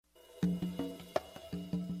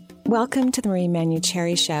Welcome to the Marie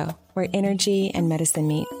Manuchehri Show, where energy and medicine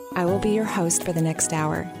meet. I will be your host for the next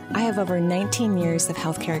hour. I have over 19 years of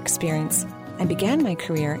healthcare experience. I began my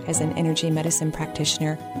career as an energy medicine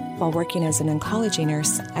practitioner while working as an oncology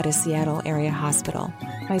nurse at a Seattle area hospital.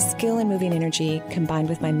 My skill in moving energy, combined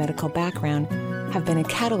with my medical background, have been a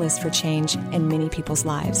catalyst for change in many people's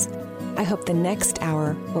lives. I hope the next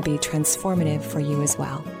hour will be transformative for you as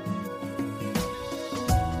well.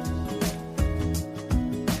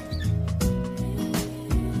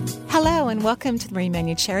 Hello and welcome to the Marie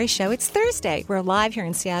Manuchehri Show. It's Thursday. We're live here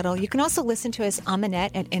in Seattle. You can also listen to us on the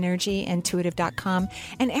net at energyintuitive.com.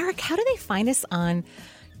 And Eric, how do they find us on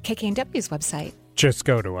KKNW's website? Just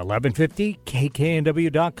go to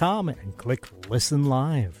 1150kknw.com and click Listen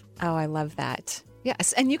Live. Oh, I love that.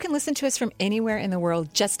 Yes, and you can listen to us from anywhere in the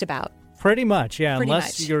world, just about. Pretty much, yeah. Pretty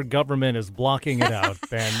Unless much. Your government is blocking it out,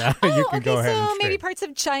 then you can go ahead and so stream. maybe parts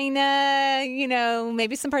of China,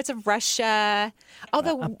 maybe some parts of Russia.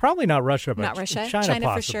 Although probably not Russia, but not Russia. China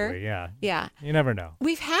possibly, for sure. Yeah. Yeah. You never know.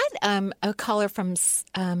 We've had a caller from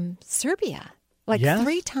Serbia, Yes,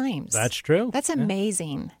 3 times. That's true. That's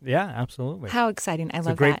amazing. Yeah, absolutely. How exciting. I It's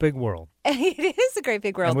love a great that. big world. It is a great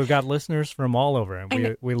big world. And we've got listeners from all over,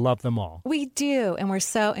 and we love them all. We do, and we're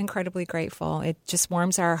so incredibly grateful. It just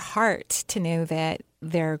warms our heart to know that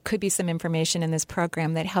there could be some information in this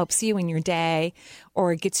program that helps you in your day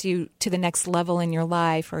or gets you to the next level in your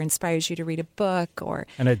life or inspires you to read a book.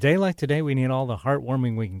 And a day like today, we need all the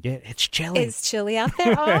heartwarming we can get. It's chilly. It's chilly out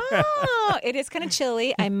there. Oh, it is kind of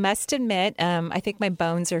chilly. I must admit, I think my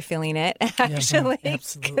bones are feeling it, actually. Yeah,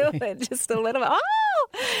 absolutely. Good, just a little bit. Oh!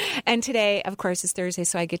 And today, of course, is Thursday,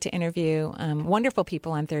 so I get to interview wonderful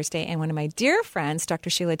people on Thursday. And one of my dear friends, Dr.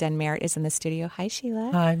 Sheila Den-Merritt, is in the studio. Hi, Sheila.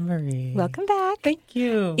 Hi, Marie. Welcome back. Thank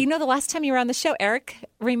you. You know, the last time you were on the show, Eric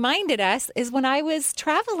reminded us, is when I was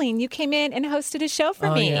traveling. You came in and hosted a show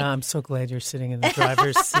for me. Oh, yeah. I'm so glad you're sitting in the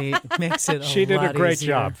driver's seat. Makes it She did a great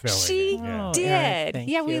easier. job filling She it. Yeah. did. Eric, thank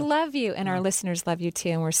Yeah, we you. love you, and our listeners love you too,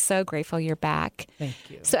 and we're so grateful you're back. Thank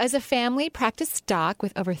you. So as a family practice doc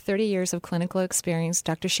with over 30 years of clinical experience,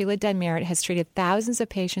 Dr. Sheila Den-Merritt has treated thousands of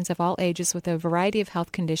patients of all ages with a variety of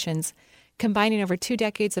health conditions, combining over 2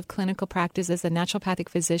 decades of clinical practice as a naturopathic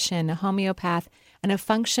physician, a homeopath, and a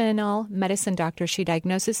functional medicine doctor. She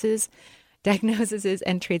diagnoses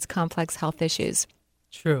and treats complex health issues.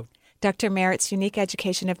 True. Dr. Merritt's unique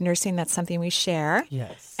education of nursing, that's something we share.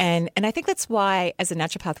 Yes. And I think that's why, as a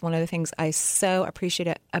naturopath, one of the things I so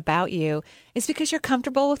appreciate about you is because you're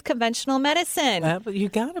comfortable with conventional medicine. But you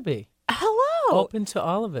got to be. Hello. Open to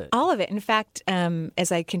all of it. All of it. In fact,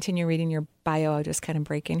 as I continue reading your bio, I'll just kind of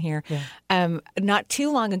break in here. Yeah. Not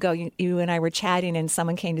too long ago, you and I were chatting and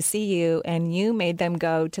someone came to see you and you made them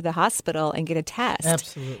go to the hospital and get a test.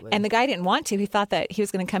 Absolutely. And the guy didn't want to. He thought that he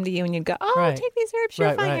was going to come to you and you'd go, oh, Right. take these herbs, you're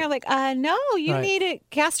Right, fine. right. You're like, no, you Right. need a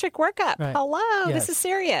gastric workup. Right. Hello, Yes. this is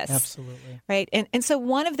serious. Absolutely. Right. And so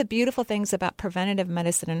one of the beautiful things about preventative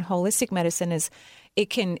medicine and holistic medicine is it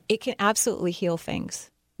can absolutely heal things.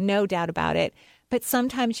 No doubt about it. But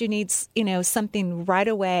sometimes you need, something right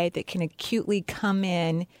away that can acutely come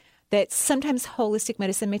in that sometimes holistic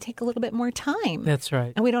medicine may take a little bit more time. That's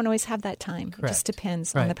right. And we don't always have that time. It just Correct.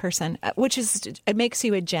 depends on Right. the person, it makes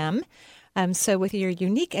you a gem. So with your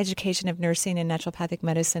unique education of nursing and naturopathic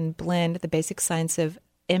medicine, blend the basic science of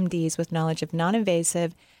MDs with knowledge of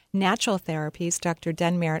non-invasive natural therapies, Dr.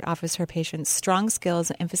 Den-Merritt offers her patients strong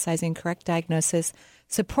skills emphasizing correct diagnosis,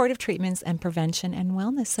 supportive treatments, and prevention and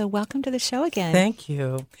wellness. So welcome to the show again. Thank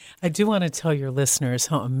you. I do want to tell your listeners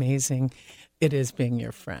how amazing it is being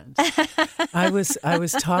your friend. I was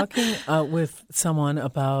talking with someone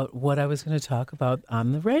about what I was going to talk about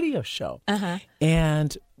on the radio show.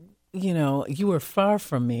 And you were far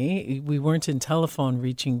from me. We weren't in telephone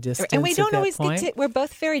reaching distance. And we don't at that always point. we're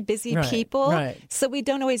both very busy Right, people. right. So we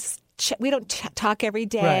don't always, talk every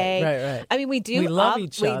day. Right. I mean, we do. We love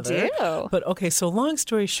each other. We do. But okay, so long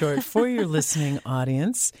story short, for your listening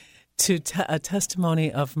audience, to a testimony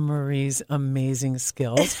of Marie's amazing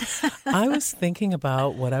skills, I was thinking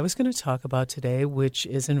about what I was going to talk about today, which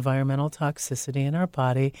is environmental toxicity in our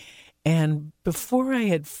body. And before I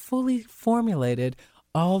had fully formulated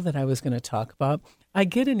all that I was going to talk about, I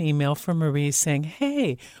get an email from Marie saying,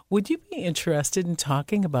 hey, would you be interested in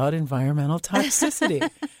talking about environmental toxicity?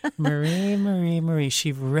 Marie,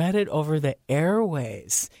 she read it over the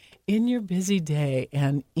airways in your busy day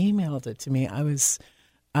and emailed it to me. I was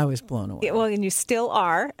I was blown away. Well, and you still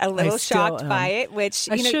are a little shocked by it, which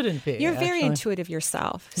I shouldn't be. You're very intuitive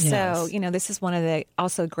yourself. So, Yes. this is one of the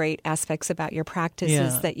also great aspects about your practice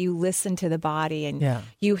is that you listen to the body and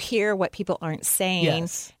you hear what people aren't saying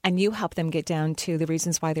and you help them get down to the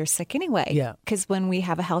reasons why they're sick anyway. Yeah. Because when we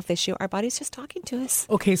have a health issue, our body's just talking to us.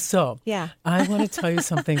 Okay, so I want to tell you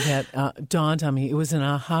something that dawned on me. It was an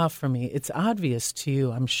aha for me. It's obvious to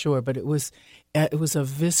you, I'm sure, but it was a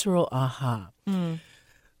visceral aha.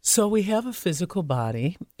 So we have a physical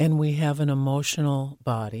body, and we have an emotional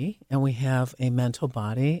body, and we have a mental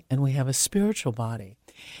body, and we have a spiritual body.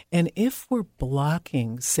 And if we're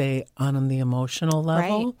blocking, say, on the emotional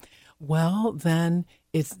level, well, then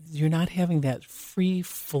you're not having that free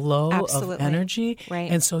flow of energy.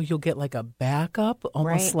 Right. And so you'll get like a backup,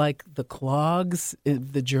 almost like the clogs,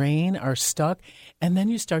 the drain are stuck. And then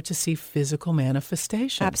you start to see physical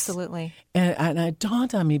manifestations. Absolutely. And it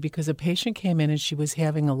dawned on me because a patient came in and she was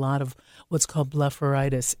having a lot of what's called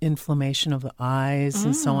blepharitis, inflammation of the eyes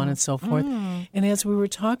and so on and so forth. And as we were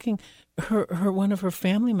talking, her one of her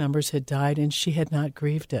family members had died and she had not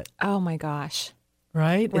grieved it. Oh my gosh.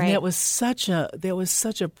 Right? And that was such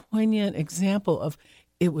a poignant example of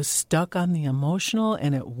it was stuck on the emotional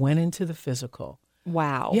and it went into the physical.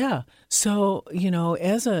 Wow. Yeah. So,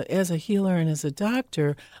 as a healer and as a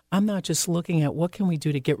doctor, I'm not just looking at what can we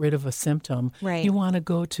do to get rid of a symptom. Right. You want to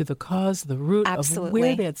go to the cause, the root of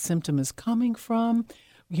where that symptom is coming from,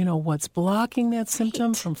 what's blocking that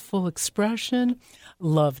symptom from full expression.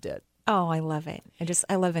 Loved it. Oh, I love it.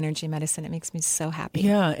 I love energy medicine. It makes me so happy.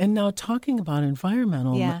 Yeah. And now talking about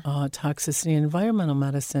environmental toxicity and environmental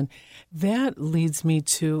medicine, that leads me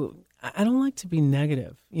to, I don't like to be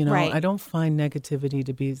negative. I don't find negativity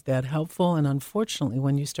to be that helpful. And unfortunately,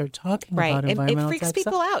 when you start talking about environmental it freaks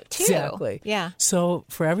people out too. Exactly. Yeah. So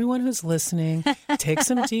for everyone who's listening, take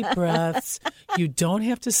some deep breaths. You don't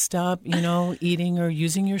have to stop, eating or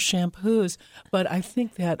using your shampoos. But I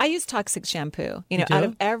think that I use toxic shampoo. Out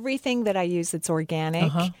of everything that I use that's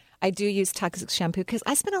organic. I do use toxic shampoo because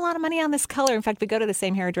I spend a lot of money on this color. In fact, we go to the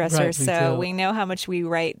same hairdresser, so we know how much we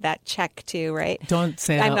write that check to, right? Don't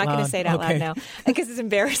say it I'm out not loud. going to say it out loud now because it's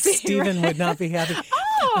embarrassing. Stephen would not be happy.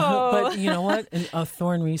 Oh. But you know what?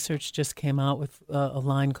 Thorne Research just came out with a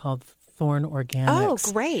line called Thorne Organics.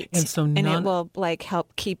 Oh, great. And so it will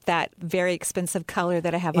help keep that very expensive color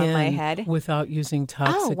that I have on my head. Without using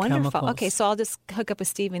toxic chemicals. Oh, wonderful. chemicals. Okay, so I'll just hook up with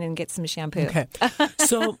Stephen and get some shampoo. Okay.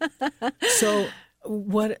 So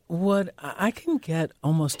what I can get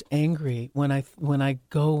almost angry when I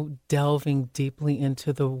go delving deeply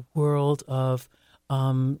into the world of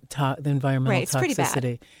the environmental it's pretty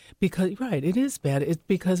toxicity. Bad. Because it is bad. It's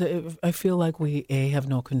because I feel like we have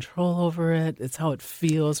no control over it. It's how it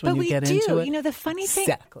feels when you get into it. The funny thing,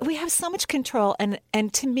 exactly. We have so much control. And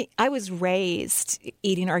to me, I was raised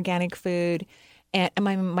eating organic food. And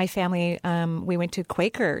my family, we went to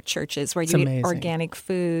Quaker churches where you eat organic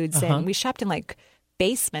foods, and we shopped in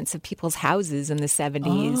basements of people's houses in the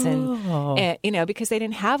 70s, and because they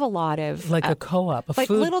didn't have a lot of a co-op, a food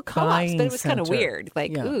little co-ops, but it was kind of weird.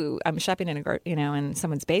 Ooh, I'm shopping in in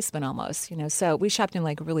someone's basement almost. So we shopped in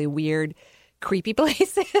really weird, creepy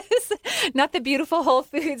places, not the beautiful Whole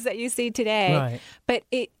Foods that you see today, right. But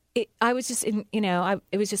I was just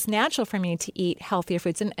it was just natural for me to eat healthier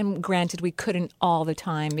foods. And granted, we couldn't all the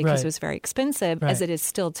time because it was very expensive, as it is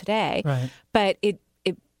still today. Right. But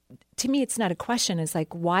to me, it's not a question. It's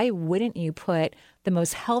why wouldn't you put the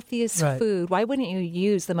most healthiest food? Why wouldn't you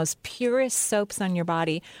use the most purest soaps on your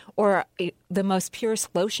body or the most purest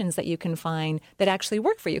lotions that you can find that actually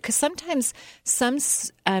work for you? Because sometimes some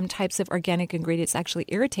types of organic ingredients actually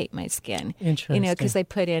irritate my skin. Interesting. Because they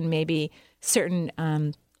put in maybe certain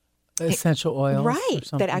essential oils,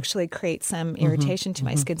 that actually create some irritation to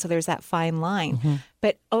my skin. So there's that fine line.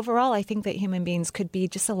 But overall, I think that human beings could be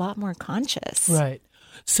just a lot more conscious. Right.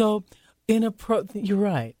 So you're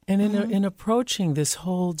right. And in approaching this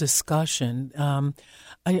whole discussion,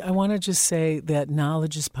 I want to just say that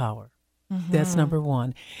knowledge is power. That's number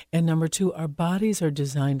one. And number two, our bodies are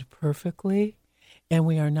designed perfectly, and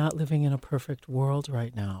we are not living in a perfect world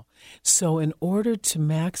right now. So in order to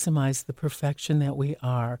maximize the perfection that we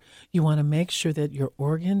are, you want to make sure that your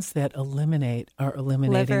organs that are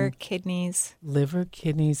eliminating liver,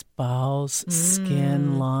 kidneys, bowels,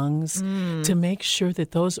 skin, lungs, to make sure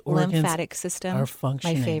that those organs lymphatic system are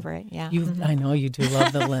functioning. My favorite, yeah. I know you do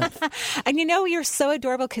love the lymph. And you're so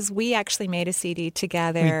adorable because we actually made a CD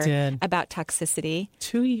together about toxicity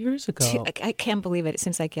 2 years ago. I can't believe it. It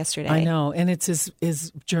seems like yesterday. I know, and it's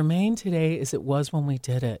as germane today as it was when we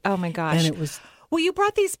did it. Oh my gosh. And it was Well, you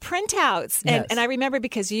brought these printouts, and, Yes. and I remember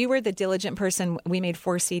because you were the diligent person. We made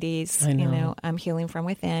 4 CDs, I know. Healing from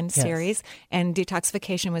Within series, and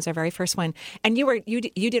Detoxification was our very first one. And you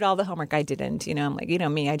did all the homework. I didn't. I'm like,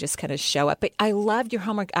 me, I just kind of show up. But I loved your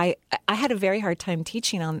homework. I had a very hard time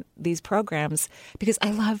teaching on these programs because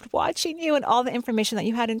I loved watching you and all the information that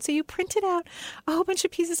you had. And so you printed out a whole bunch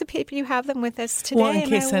of pieces of paper. You have them with us today. Well, in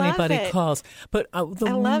case and I love anybody it. calls. But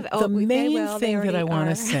the main thing that I want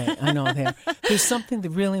to say, I know there's something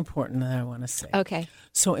really important that I want to say. Okay.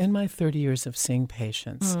 So in my 30 years of seeing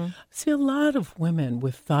patients, I see a lot of women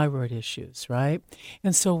with thyroid issues, right?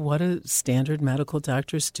 And so what do standard medical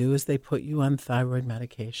doctors do is they put you on thyroid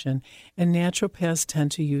medication, and naturopaths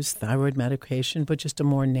tend to use thyroid medication, but just a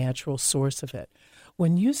more natural source of it.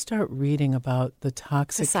 When you start reading about the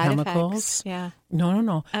toxic side chemicals, effects, yeah.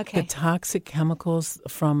 No. Okay. The toxic chemicals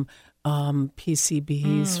from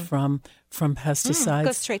PCBs, from pesticides.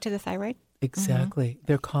 Go straight to the thyroid. Exactly.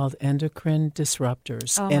 They're called endocrine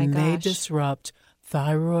disruptors, Oh, and my they gosh. disrupt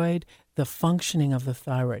thyroid, the functioning of the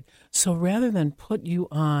thyroid. So rather than put you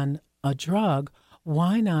on a drug,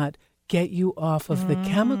 why not get you off of the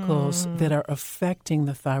chemicals that are affecting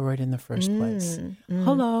the thyroid in the first place?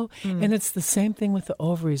 Hello. And it's the same thing with the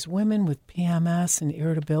ovaries. Women with PMS and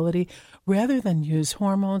irritability, rather than use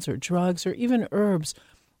hormones or drugs or even herbs,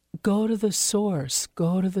 go to the source.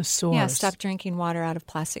 Yeah, stop drinking water out of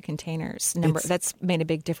plastic containers. That's made a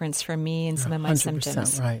big difference for me and some of my 100%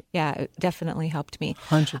 symptoms. right. Yeah, it definitely helped me.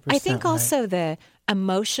 100% I think right. also the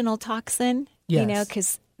emotional toxin, Yes.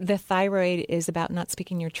 because the thyroid is about not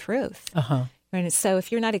speaking your truth. Uh-huh. And so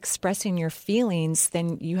if you're not expressing your feelings,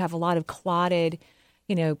 then you have a lot of clotted,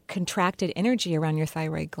 contracted energy around your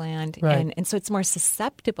thyroid gland. Right. And so it's more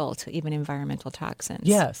susceptible to even environmental toxins.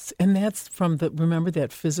 Yes, and that's from remember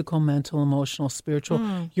that physical, mental, emotional, spiritual.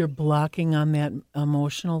 You're blocking on that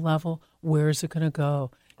emotional level. Where is it going to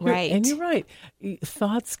go? Right. And you're right.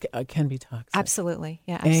 Thoughts can be toxic. Absolutely.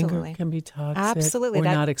 Yeah, absolutely. Anger can be toxic. Absolutely. Or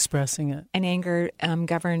not expressing it. And anger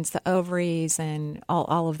governs the ovaries and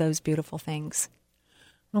all of those beautiful things.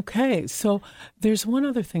 Okay, so there's one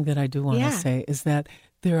other thing that I do want to say is that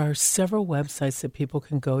there are several websites that people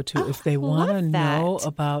can go to if they want to know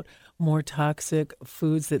about more toxic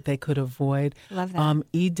foods that they could avoid. Love that.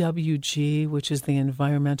 EWG, which is the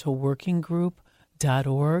Environmental Working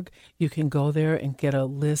Group.org. You can go there and get a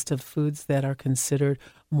list of foods that are considered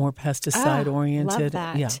more pesticide-oriented. Love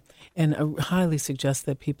that. Yeah, and I highly suggest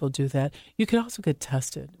that people do that. You can also get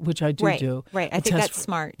tested, which I do. Right. I think Test that's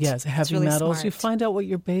smart. Yes, heavy really metals. smart. You find out what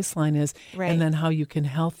your baseline is, Right. and then how you can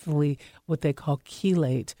healthily, what they call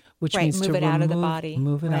chelate, which means move to it out of the body.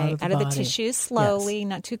 Move it out of the body. Out of the tissues slowly,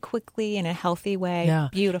 not too quickly, in a healthy way. Yeah.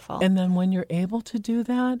 Beautiful. And then when you're able to do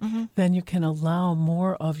that, then you can allow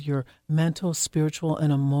more of your mental, spiritual,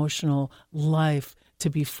 and emotional life to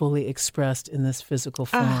be fully expressed in this physical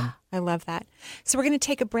form. I love that. So we're going to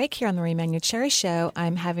take a break here on the Marie Manuchehri Show.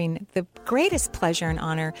 I'm having the greatest pleasure and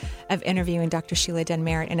honor of interviewing Dr. Sheila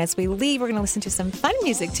Den-Merritt. And as we leave, we're going to listen to some fun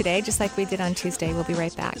music today, just like we did on Tuesday. We'll be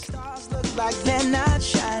right back. Stars look like they're not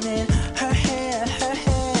shining. Her hair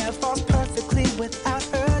falls perfectly without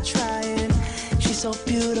her trying. She's so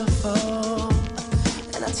beautiful,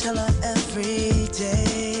 and I tell her every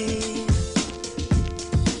day.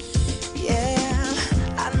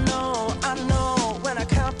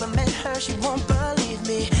 She won't believe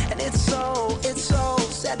me, and it's so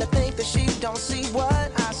sad to think that she don't see what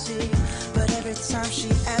I see. But every time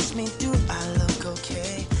she asks me, do I look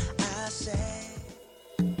okay, I say.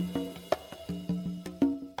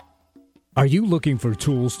 Are you looking for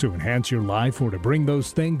tools to enhance your life or to bring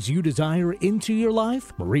those things you desire into your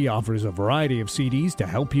life? Marie offers a variety of CDs to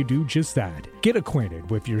help you do just that. Get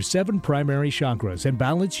acquainted with your 7 primary chakras and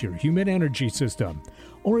balance your human energy system.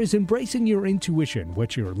 Or is embracing your intuition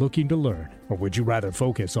what you're looking to learn? Or would you rather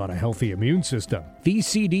focus on a healthy immune system? These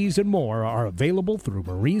CDs and more are available through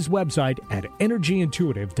Marie's website at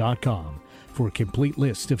energyintuitive.com. For a complete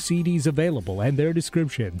list of CDs available and their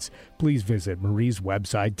descriptions, please visit Marie's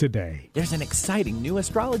website today. There's an exciting new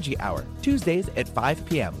astrology hour, Tuesdays at 5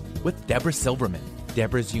 p.m. with Deborah Silverman.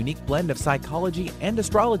 Deborah's unique blend of psychology and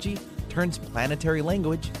astrology turns planetary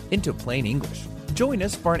language into plain English. Join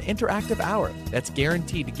us for an interactive hour that's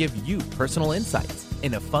guaranteed to give you personal insights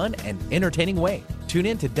in a fun and entertaining way. Tune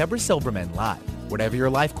in to Deborah Silverman live. Whatever your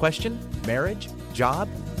life question, marriage, job,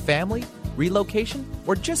 family, relocation,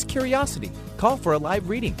 or just curiosity, call for a live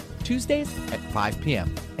reading Tuesdays at 5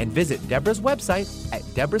 p.m. and visit Deborah's website at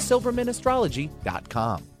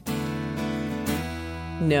deborahsilvermanastrology.com.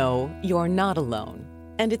 No, you're not alone.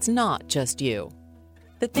 And it's not just you.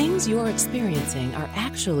 The things you're experiencing are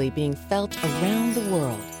actually being felt around the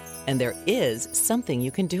world. and there is something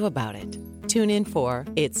you can do about it. Tune in for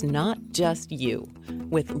It's Not Just You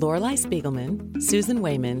with Lorelei Spiegelman, Susan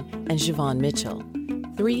Wayman, and Siobhan Mitchell.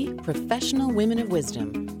 3 professional women of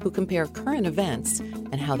wisdom who compare current events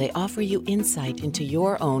and how they offer you insight into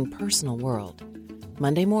your own personal world.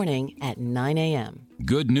 Monday morning at 9 a.m.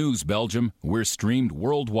 Good news, Belgium. We're streamed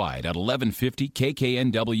worldwide at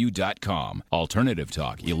 1150kknw.com. Alternative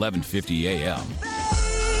Talk, 1150 a.m.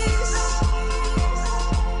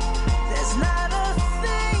 There's not a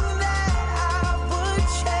thing that I would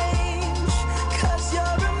change, 'cause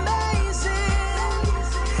you're amazing,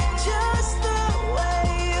 just the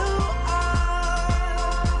way you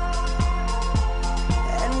are.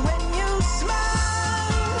 And when you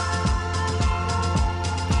smile,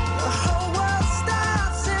 the whole world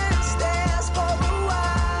stops and stares for a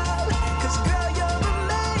while, 'cause girl, you're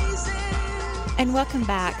amazing. And welcome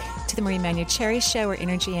back to the Marie Manuchehri Show, where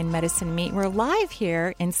energy and medicine meet. We're live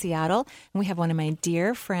here in Seattle, and we have one of my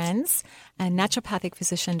dear friends, a naturopathic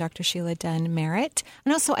physician, Dr. Sheila Dunn Merritt.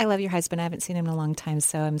 And also, I love your husband. I haven't seen him in a long time,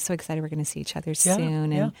 so I'm so excited we're going to see each other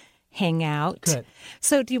soon and hang out. Good.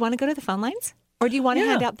 So do you want to go to the phone lines? Or do you want to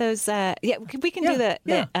hand out those? We can do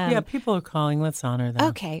the people are calling. Let's honor them.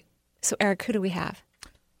 Okay. So, Eric, who do we have?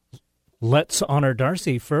 Let's honor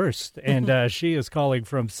Darcy first, and she is calling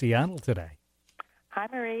from Seattle today. Hi,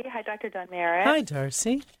 Marie. Hi, Dr. Dunn Merritt. Hi,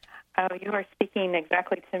 Darcy. Oh, you are speaking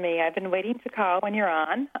exactly to me. I've been waiting to call when you're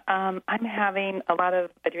on. I'm having a lot of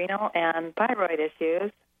adrenal and thyroid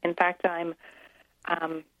issues. In fact, I'm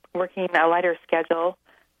working a lighter schedule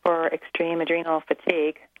for extreme adrenal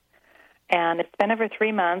fatigue. And it's been over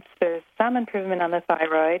 3 months. There's some improvement on the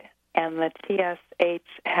thyroid, and the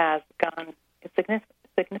TSH has gone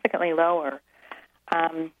significantly lower.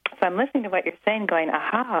 So I'm listening to what you're saying, going,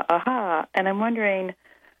 aha, aha, and I'm wondering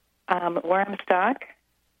where I'm stuck,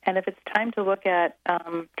 and if it's time to look at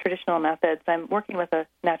traditional methods. I'm working with a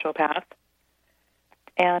naturopath.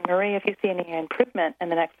 And, Marie, if you see any improvement in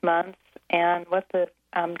the next month, and what the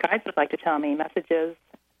guides would like to tell me, messages,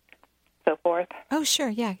 so forth. Oh, sure.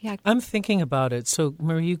 Yeah. I'm thinking about it. So,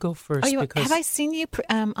 Marie, you go first. Because Have I seen you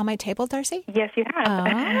on my table, Darcy? Yes, you have. Oh,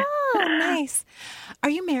 nice. Are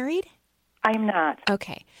you married? I'm not.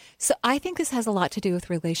 Okay. So I think this has a lot to do with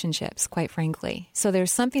relationships, quite frankly. So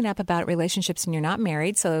there's something up about relationships and you're not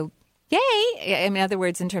married. So yay. In other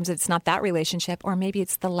words, in terms of it's not that relationship, or maybe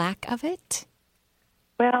it's the lack of it.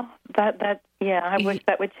 Well, I wish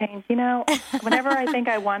that would change. You know, whenever I think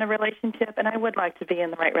I want a relationship, and I would like to be in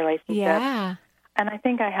the right relationship. Yeah. And I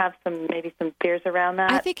think I have maybe some fears around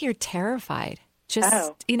that. I think you're terrified.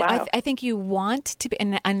 Wow. I think you want to be,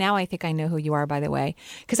 and now I think I know who you are, by the way,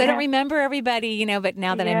 because I don't remember everybody, but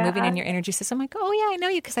now that I'm moving in your energy system, I'm like, oh yeah, I know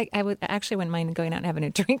you, because I would actually wouldn't mind going out and having a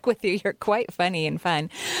drink with you. You're quite funny and fun.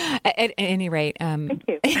 At any rate, thank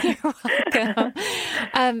you. You're welcome.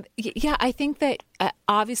 I think that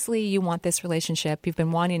obviously you want this relationship. You've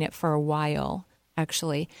been wanting it for a while,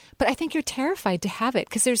 actually, but I think you're terrified to have it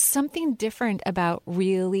because there's something different about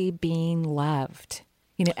really being loved.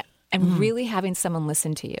 And really having someone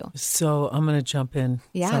listen to you. So I'm going to jump in.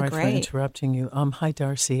 Yeah, Sorry great. for interrupting you. Hi,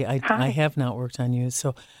 Darcy. I have not worked on you.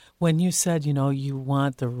 So when you said, you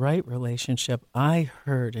want the right relationship, I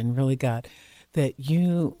heard and really got that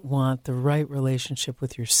you want the right relationship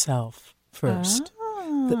with yourself first.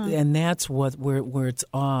 And that's where it's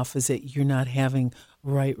off, is that you're not having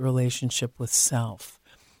right relationship with self.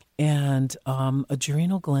 And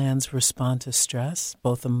adrenal glands respond to stress,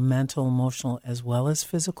 both the mental, emotional, as well as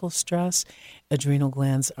physical stress. Adrenal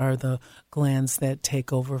glands are the glands that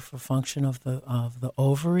take over for function of the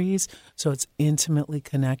ovaries, so it's intimately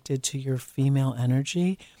connected to your female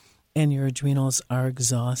energy. And your adrenals are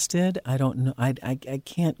exhausted. I don't know. I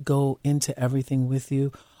can't go into everything with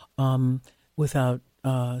you without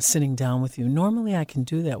sitting down with you. Normally, I can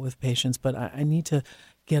do that with patients, but I need to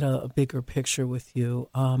get a bigger picture with you.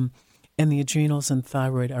 And the adrenals and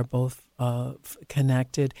thyroid are both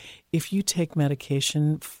connected. If you take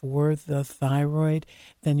medication for the thyroid,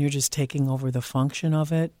 then you're just taking over the function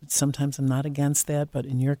of it. Sometimes I'm not against that, but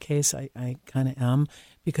in your case, I kind of am,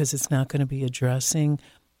 because it's not going to be addressing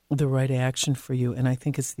the right action for you. And I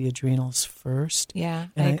think it's the adrenals first. Yeah,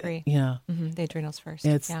 I agree. Yeah. Mm-hmm, the adrenals first.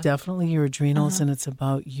 It's definitely your adrenals, and it's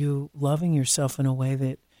about you loving yourself in a way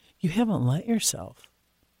that you haven't let yourself.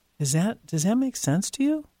 Does that make sense to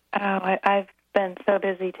you? Oh, I've been so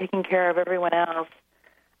busy taking care of everyone else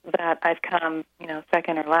that I've come,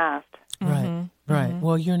 second or last. Right.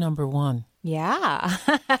 Well, you're number one. Yeah.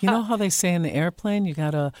 You know how they say in the airplane, you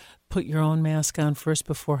got to put your own mask on first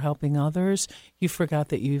before helping others? You forgot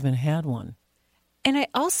that you even had one. And I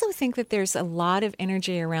also think that there's a lot of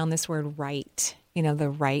energy around this word right. the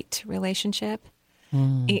right relationship.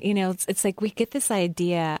 It's like we get this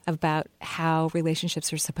idea about how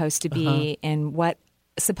relationships are supposed to be and what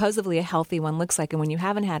supposedly a healthy one looks like. And when you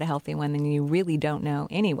haven't had a healthy one, then you really don't know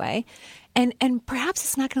anyway. And perhaps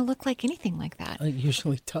it's not going to look like anything like that. It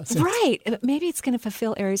usually doesn't. Right. Maybe it's going to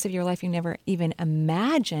fulfill areas of your life you never even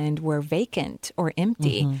imagined were vacant or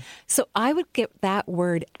empty. So I would get that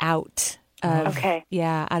word out of,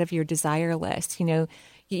 out of your desire list.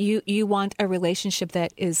 You want a relationship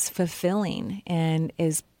that is fulfilling and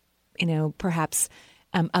is, perhaps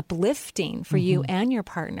uplifting for you and your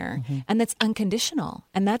partner, and that's unconditional.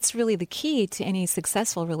 And that's really the key to any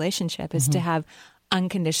successful relationship is to have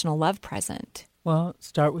unconditional love present. Well,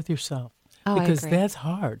 start with yourself because that's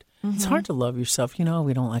hard. It's hard to love yourself. We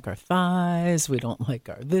don't like our thighs. We don't like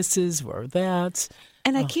our thises or that's.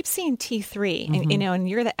 And I keep seeing T3, and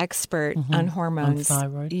you're the expert on hormones. On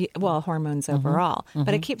thyroid. Hormones overall.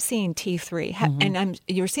 But I keep seeing T3. And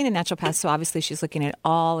you were seeing a naturopath, so obviously she's looking at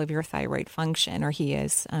all of your thyroid function, or he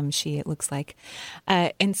is, she, it looks like.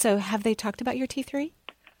 And so have they talked about your T3?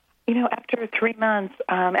 After 3 months,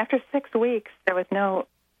 after 6 weeks, there was no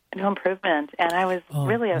improvement. And I was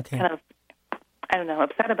really kind of,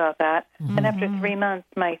 upset about that. And after 3 months,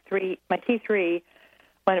 my T3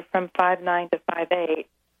 went from 5'9" to 5'8",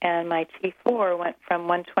 and my T4 went from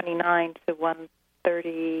 129 to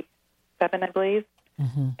 137, I believe.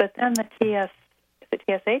 But then the TSH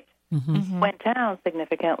went down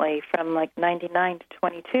significantly from like 99 to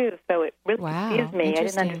 22. So it really confused me. I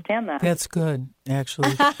didn't understand that. That's good,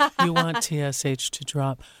 actually. You want TSH to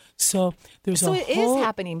drop. So it is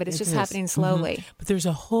happening, but it's just happening slowly. But there's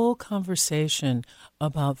a whole conversation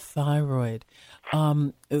about thyroid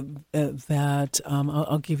that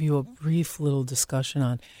I'll give you a brief little discussion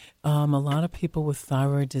on. A lot of people with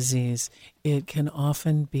thyroid disease, it can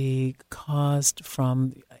often be caused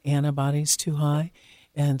from antibodies too high.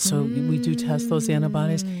 And so we do test those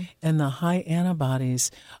antibodies. And the high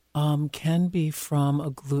antibodies can be from a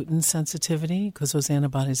gluten sensitivity because those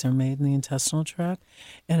antibodies are made in the intestinal tract.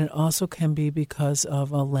 And it also can be because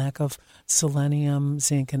of a lack of selenium,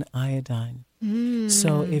 zinc, and iodine.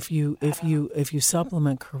 So if you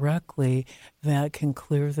supplement correctly, that can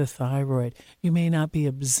clear the thyroid. You may not be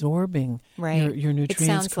absorbing your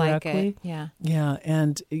nutrients correctly. Like it. Yeah. Yeah,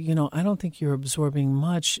 and I don't think you're absorbing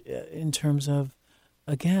much in terms of,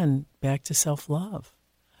 again, back to self-love.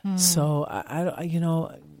 So I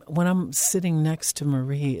when I'm sitting next to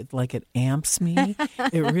Marie, it amps me.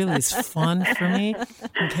 It really is fun for me.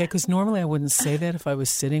 Okay, because normally I wouldn't say that if I was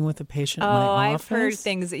sitting with a patient in my office. I've heard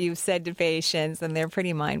things that you've said to patients, and they're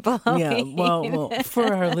pretty mind-blowing. Yeah, well,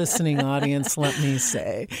 for our listening audience, let me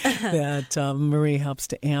say that Marie helps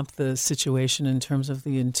to amp the situation in terms of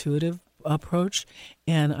the intuitive approach,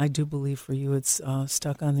 and I do believe for you it's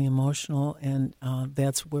stuck on the emotional, and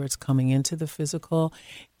that's where it's coming into the physical,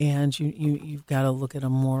 and you've got to look at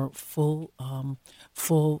a more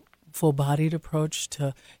full-bodied approach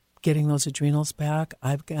to getting those adrenals back.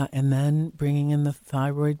 And then bringing in the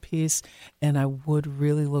thyroid piece, and I would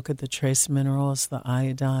really look at the trace minerals, the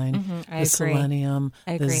iodine, the selenium,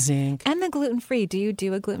 the zinc, and the gluten-free. Do you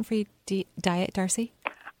do a gluten-free diet, Darcy?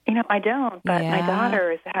 I don't, but my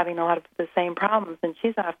daughter is having a lot of the same problems, and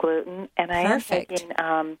she's off gluten, and I am taking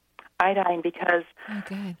iodine because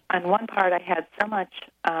on one part I had so much,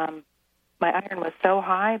 my iron was so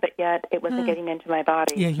high, but yet it wasn't getting into my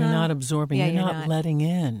body. Yeah, you're not absorbing. You're not letting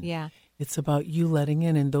in. Yeah. It's about you letting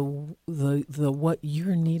in, and the what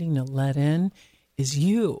you're needing to let in is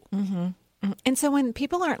you. And so when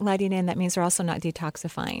people aren't letting in, that means they're also not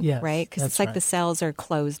detoxifying, right? Because it's like the cells are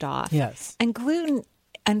closed off. Yes. And gluten,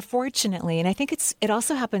 unfortunately, and I think it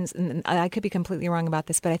also happens, and I could be completely wrong about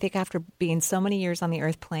this, but I think after being so many years on the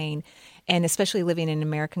earth plane, and especially living in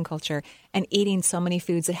American culture and eating so many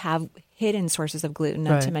foods that have hidden sources of gluten,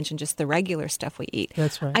 not to mention just the regular stuff we eat.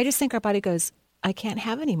 That's right. I just think our body goes, I can't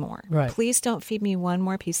have any more. Right. Please don't feed me one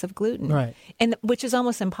more piece of gluten. Right. And which is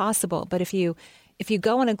almost impossible. But if you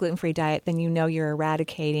go on a gluten-free diet, then you're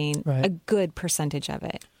eradicating a good percentage of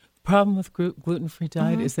it. Problem with gluten-free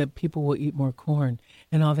diet is that people will eat more corn,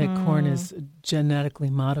 and all that corn is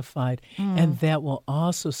genetically modified, and that will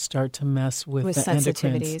also start to mess with the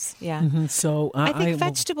sensitivities. endocrines. Yeah. So I think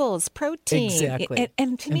vegetables, protein, exactly,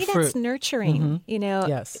 and to me that's nurturing.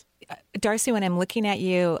 Yes. Darcy, when I'm looking at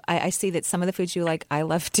you, I see that some of the foods you like, I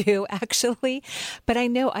love too, actually. But I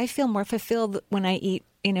know I feel more fulfilled when I eat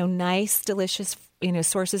nice, delicious,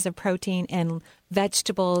 sources of protein and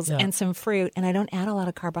vegetables and some fruit, and I don't add a lot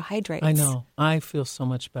of carbohydrates. I know. I feel so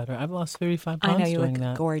much better. I've lost 35 pounds I know, you doing look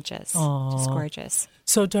that. gorgeous. Aww. Just gorgeous.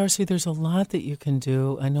 So, Darcy, there's a lot that you can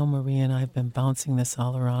do. I know Marie and I have been bouncing this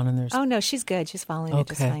all around, and there's... Oh, no, she's good. She's following it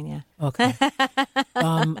just fine, yeah. Okay.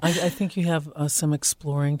 I think you have some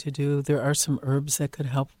exploring to do. There are some herbs that could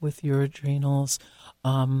help with your adrenals.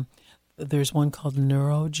 There's one called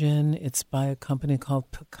Neurogen. It's by a company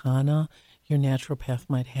called Picana. Your naturopath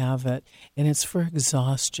might have it. And it's for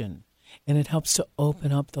exhaustion. And it helps to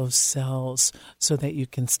open up those cells so that you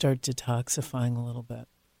can start detoxifying a little bit.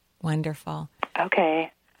 Wonderful.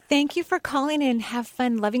 Okay. Thank you for calling in. Have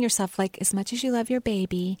fun loving yourself like as much as you love your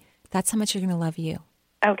baby. That's how much you're going to love you.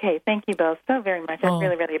 Okay. Thank you both so very much. I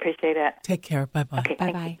really, really appreciate it. Take care. Bye-bye. Okay.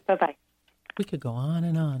 Bye-bye. Bye-bye. We could go on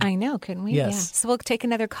and on. I know, couldn't we? Yes. Yeah. So we'll take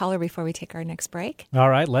another caller before we take our next break. All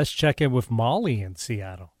right, let's check in with Molly in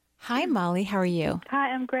Seattle. Hi, Molly. How are you? Hi,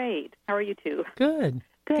 I'm great. How are you two? Good.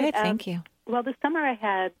 Good, thank you. Well, this summer I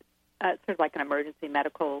had sort of like an emergency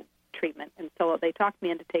medical treatment, and so they talked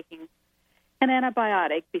me into taking an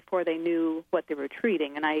antibiotic before they knew what they were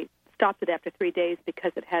treating, and I stopped it after 3 days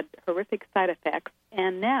because it had horrific side effects,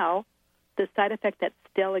 and now the side effect that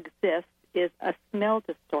still exists is a smell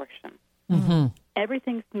distortion. Mm-hmm.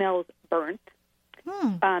 Everything smells burnt.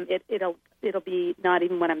 It'll be not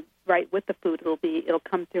even when I'm right with the food. It'll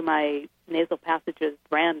come through my nasal passages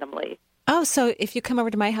randomly. Oh, so if you come over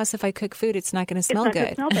to my house, if I cook food, it's not going to smell good.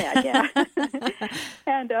 It's not going to smell bad, yeah.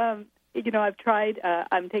 And I've tried.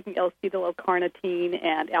 I'm taking L-acetyl-L-carnitine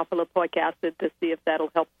and alpha-lipoic acid to see if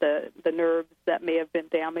that'll help the nerves that may have been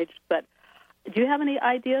damaged. But do you have any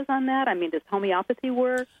ideas on that? I mean, does homeopathy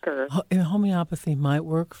work? Or homeopathy might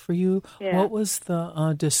work for you. Yeah. What was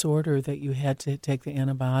the disorder that you had to take the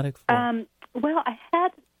antibiotic for? Well, I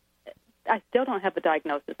still don't have the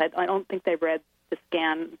diagnosis. I don't think they read the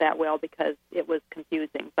scan that well because it was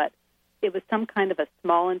confusing. But it was some kind of a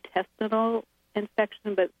small intestinal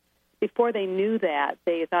infection. But before they knew that,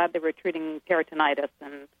 they thought they were treating peritonitis,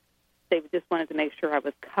 and they just wanted to make sure I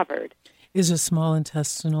was covered. Is a small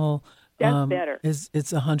intestinal... That's better. It's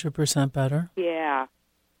 100% better? Yeah.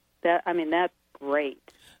 That's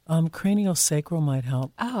great. Craniosacral might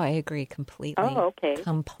help. Oh, I agree completely. Oh, okay.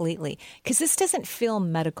 Completely. Because this doesn't feel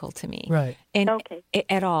medical to me. Right. And okay.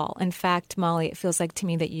 At all. In fact, Molly, it feels like to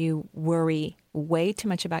me that you worry way too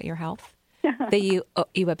much about your health, that you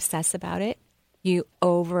obsess about it, you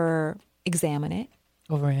over-examine it.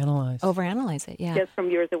 Overanalyze it, yeah. Just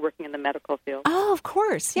from years of working in the medical field. Oh, of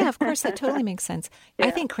course. Yeah, of course. That totally makes sense. Yeah.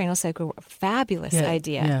 I think craniosacral, fabulous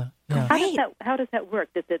idea. Yeah. Great. How does that work?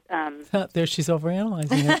 Does it... There, she's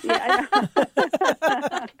overanalyzing it. Yeah, I know.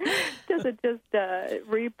 Does it just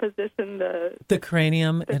reposition the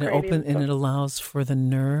cranium, and it allows for the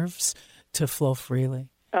nerves to flow freely.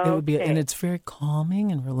 Oh, it would be, and it's very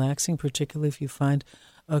calming and relaxing, particularly if you find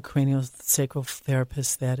a craniosacral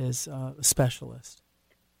therapist that is a specialist.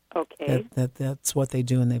 Okay. That's what they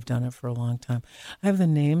do, and they've done it for a long time. I have the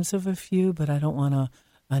names of a few, but I don't want to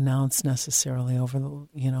announce necessarily over the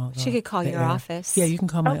She could call your office. Yeah, you can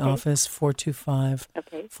call my office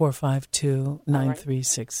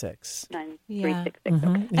 425-452-9366. 9366.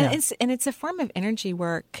 Mm-hmm. Okay. And it's a form of energy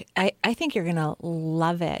work. I think you're going to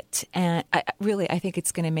love it, and I think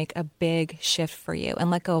it's going to make a big shift for you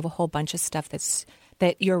and let go of a whole bunch of stuff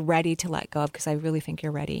that you're ready to let go of, because I really think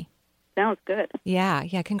you're ready. Sounds good. Yeah.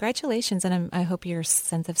 Congratulations, and I hope your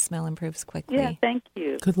sense of smell improves quickly. Yeah, thank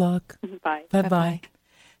you. Good luck. Bye. Bye-bye.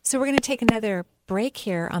 So we're going to take another break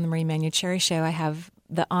here on the Marie Manuchehri Show. I have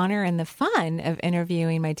the honor and the fun of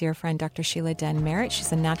interviewing my dear friend, Dr. Sheila Den Merritt.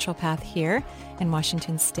 She's a naturopath here in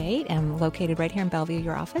Washington State and located right here in Bellevue,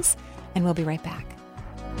 your office. And we'll be right back.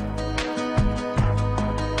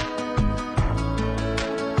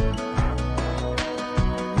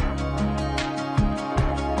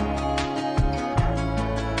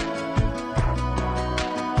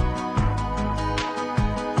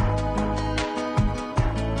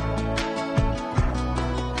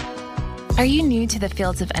 Are you new to the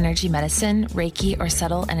fields of energy medicine, Reiki, or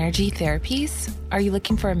subtle energy therapies? Are you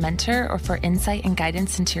looking for a mentor or for insight and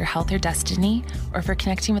guidance into your health or destiny, or for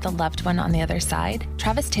connecting with a loved one on the other side?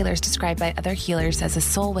 Travis Taylor is described by other healers as a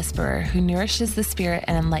soul whisperer who nourishes the spirit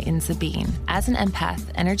and enlightens the being. As an empath,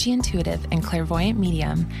 energy intuitive, and clairvoyant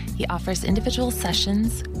medium, he offers individual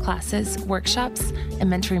sessions, classes, workshops,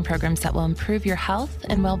 and mentoring programs that will improve your health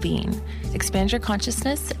and well-being, expand your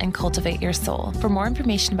consciousness, and cultivate your soul. For more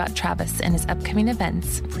information about Travis and his upcoming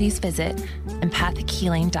events, please visit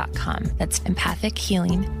empathichealing.com. That's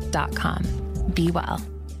empathichealing.com. Be well.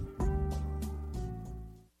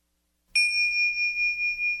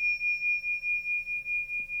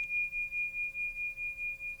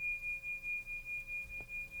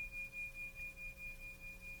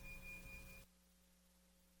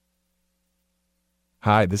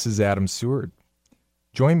 Hi, this is Adam Seward.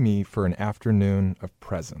 Join me for an afternoon of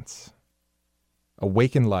presence.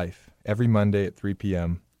 Awaken Life every Monday at 3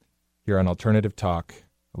 p.m. here on Alternative Talk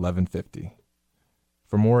 1150.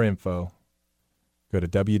 For more info, go to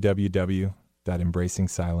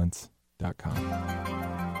www.embracingsilence.com.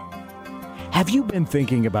 Have you been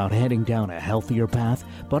thinking about heading down a healthier path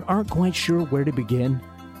but aren't quite sure where to begin?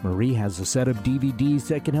 Marie has a set of DVDs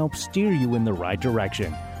that can help steer you in the right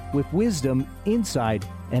direction with wisdom, insight,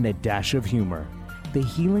 and a dash of humor. The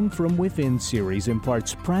Healing from Within series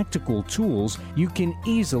imparts practical tools you can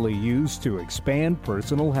easily use to expand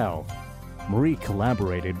personal health. Marie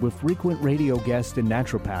collaborated with frequent radio guest and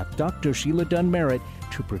naturopath Dr. Sheila Dunn Merritt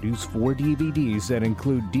to produce 4 DVDs that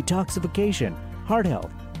include detoxification, heart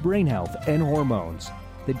health, brain health, and hormones.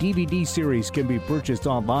 The DVD series can be purchased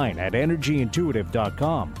online at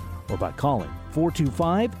energyintuitive.com or by calling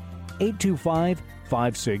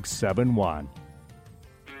 425-825-5671.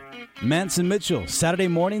 Mance and Mitchell, Saturday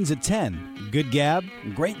mornings at 10. Good gab,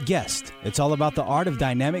 great guest. It's all about the art of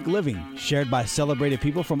dynamic living, shared by celebrated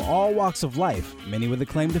people from all walks of life, many with a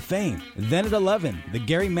claim to fame. Then at 11, The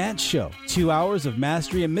Gary Mance Show. 2 hours of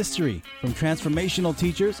mastery and mystery. From transformational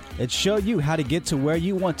teachers that show you how to get to where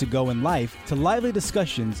you want to go in life, to lively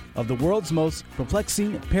discussions of the world's most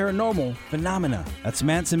perplexing paranormal phenomena. That's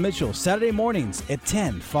Mance and Mitchell, Saturday mornings at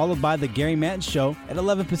 10, followed by The Gary Mance Show at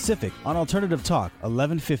 11 Pacific on Alternative Talk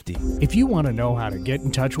 1150. If you want to know how to get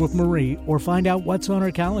in touch with Marie or find out what's on her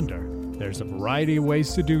calendar, there's a variety of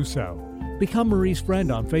ways to do so. Become Marie's friend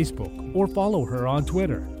on Facebook or follow her on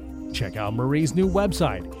Twitter. Check out Marie's new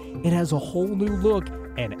website. It has a whole new look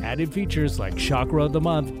and added features like Chakra of the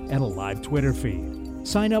Month and a live Twitter feed.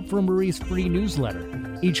 Sign up for Marie's free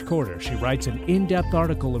newsletter. Each quarter, she writes an in-depth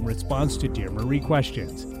article in response to Dear Marie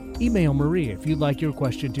questions. Email Marie if you'd like your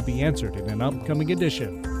question to be answered in an upcoming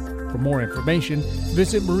edition. For more information,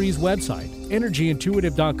 visit Marie's website,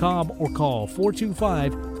 energyintuitive.com, or call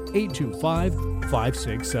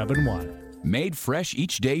 425-825-5671. Made fresh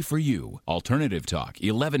each day for you. Alternative Talk,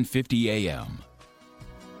 1150 a.m.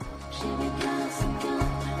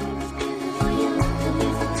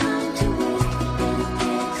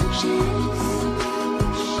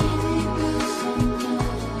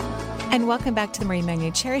 And welcome back to the Marie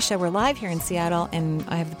Manuchehri Show. We're live here in Seattle, and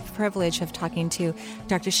I have the privilege of talking to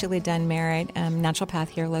Dr. Sheila Dunn Merritt, naturopath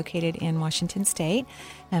here located in Washington State.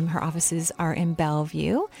 Her offices are in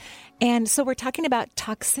Bellevue. And so we're talking about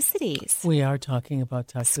toxicities. We are talking about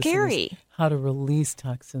toxicities. Scary. How to release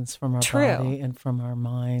toxins from our body and from our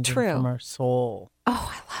mind and from our soul.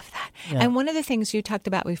 Oh, I love that. Yeah. And one of the things you talked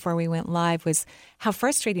about before we went live was how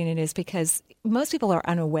frustrating it is because most people are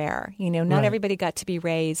unaware. You know, not everybody got to be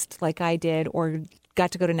raised like I did or got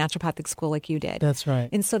to go to naturopathic school like you did. That's right.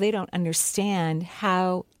 And so they don't understand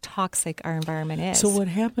how toxic our environment is. So what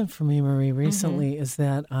happened for me, Marie, recently is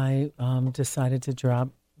that I decided to drop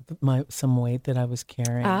some weight that I was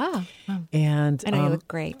carrying. And I know you look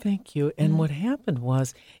great. Thank you. And what happened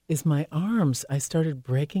is my arms, I started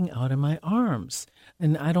breaking out in my arms.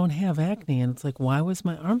 And I don't have acne. And it's like, why was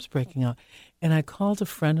my arms breaking out? And I called a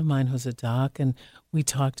friend of mine who's a doc, and we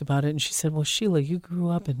talked about it. And she said, well, Sheila, you grew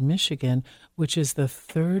up in Michigan, which is the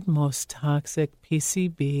third most toxic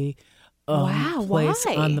PCB place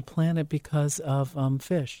on the planet because of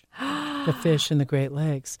fish. The fish in the Great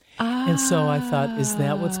Lakes. And so I thought, is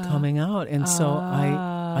that what's coming out? And so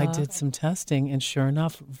I did some testing, and sure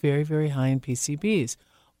enough, very, very high in PCBs.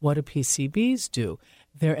 What do PCBs do?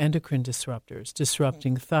 They're endocrine disruptors,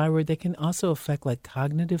 disrupting thyroid. They can also affect like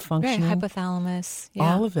cognitive functioning. Right, hypothalamus. Yeah.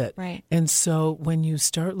 All of it. Right. And so when you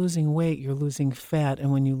start losing weight, you're losing fat.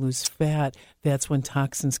 And when you lose fat, that's when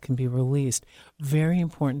toxins can be released. Very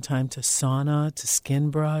important time to sauna, to skin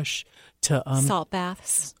brush, to salt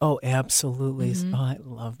baths. Oh, absolutely. Oh, I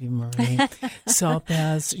love you, Marie. Salt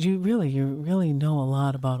baths. You really know a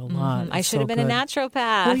lot about a lot. I should have been a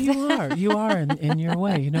naturopath. Well, you are in your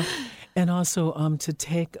way, you know. And also to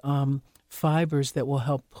take fibers that will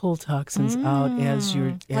help pull toxins out as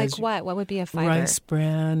you're... Like what? What would be a fiber? Rice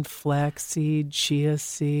bran, flaxseed, chia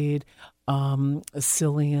seed,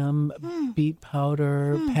 psyllium, beet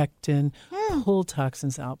powder, pectin. Pull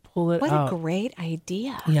toxins out. Pull it out. What a great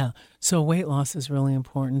idea. Yeah. So weight loss is really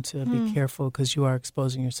important to be careful because you are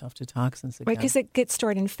exposing yourself to toxins again. Right, because it gets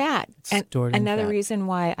stored in fat. Another reason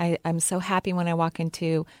why I'm so happy when I walk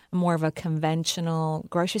into more of a conventional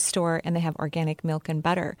grocery store and they have organic milk and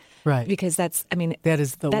butter. Right. Because that's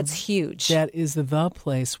huge. That is the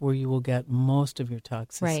place where you will get most of your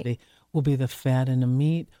toxicity. Will be the fat in the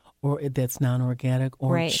meat, or that's non-organic,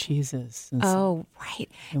 or cheeses. And right.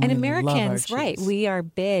 And Americans, we are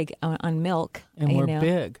big on milk. And we're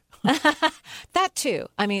big. That too.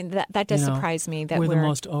 I mean, that does surprise me. That we're the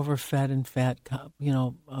most overfed and fat,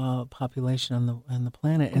 population on the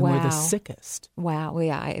planet, and we're the sickest. Wow. Well,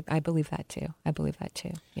 yeah, I believe that too.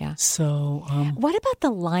 Yeah. So, what about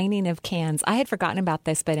the lining of cans? I had forgotten about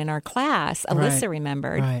this, but in our class, Alyssa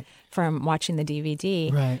remembered from watching the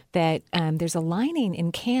DVD that there's a lining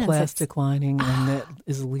in cans, plastic lining, and that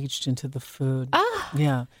is leached into the food.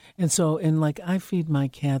 Yeah, and so I feed my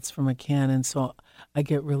cats from a can, and so I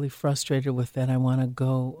get really frustrated with that. I want to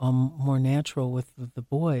go more natural with the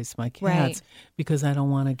boys, my cats, because I don't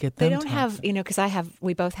want to get them. They don't have, because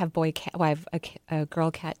we both have boy cat. Well, I have a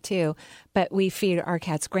girl cat too, but we feed our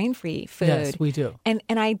cats grain-free food. Yes, we do. And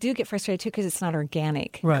I do get frustrated too because it's not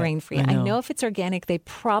organic, grain-free. I know if it's organic, they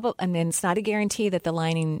probably, and then it's not a guarantee that the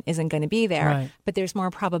lining isn't going to be there, but there's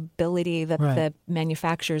more probability that the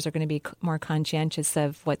manufacturers are going to be more conscientious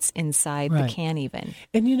of what's inside the can even.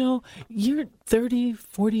 And you're 30,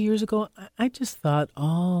 40 years ago, I just thought,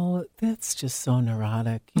 oh, that's just so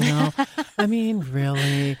neurotic, I mean,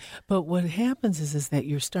 really. But what happens is that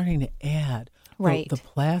you're starting to add the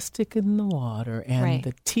plastic in the water and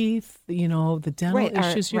the teeth, the dental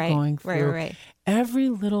issues you're going through. Every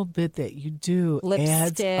little bit that you do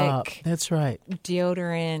adds up. That's right.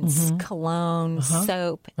 Deodorants, cologne,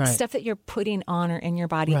 soap, stuff that you're putting on or in your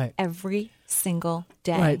body every single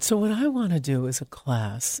day. Right. So what I want to do is a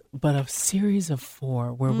class, but a series of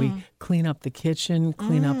 4 where we clean up the kitchen,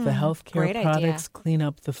 clean up the healthcare products, clean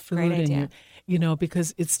up the food, and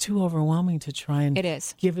because it's too overwhelming to try and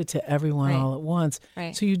give it to everyone all at once.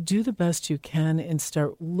 Right. So you do the best you can and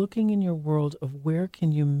start looking in your world of where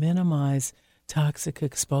can you minimize toxic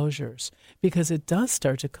exposures, because it does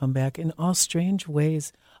start to come back in all strange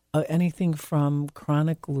ways. Anything from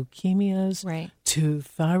chronic leukemias to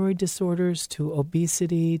thyroid disorders to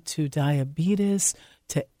obesity to diabetes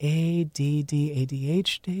to ADD,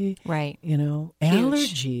 ADHD. Right.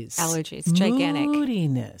 Allergies. Allergies. Gigantic.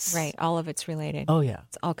 Moodiness. Right. All of it's related. Oh, yeah.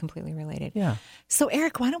 It's all completely related. Yeah. So,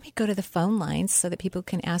 Eric, why don't we go to the phone lines so that people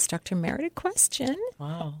can ask Dr. Merritt a question?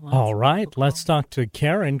 Wow. All right. Let's talk to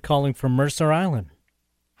Karen calling from Mercer Island.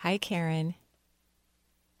 Hi, Karen.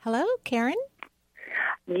 Hello, Karen?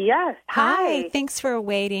 Yes. Hi. Thanks for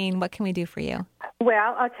waiting. What can we do for you?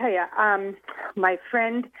 Well, I'll tell you, my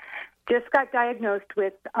friend just got diagnosed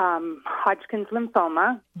with Hodgkin's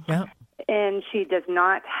lymphoma. Yeah. And she does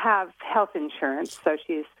not have health insurance, so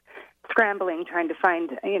she's scrambling, trying to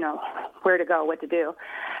find, where to go, what to do.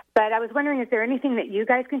 But I was wondering, is there anything that you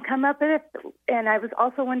guys can come up with? And I was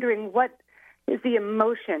also wondering, what is the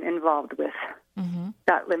emotion involved with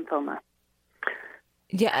that lymphoma?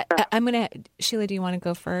 Yeah, I'm going to, Sheila, do you want to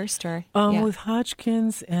go first? Or With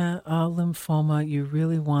Hodgkin's lymphoma, you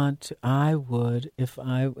really want, I would, if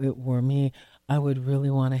it were me, I would really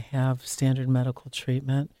want to have standard medical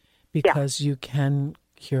treatment because you can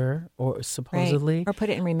cure or supposedly. Or put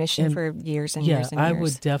it in remission for years and years and years. Yeah, I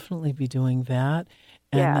would definitely be doing that.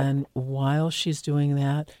 And then while she's doing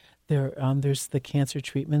that, there's the Cancer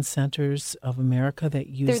Treatment Centers of America that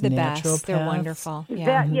use They're the naturopaths. Best. They're wonderful.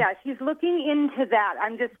 Yeah. She's looking into that.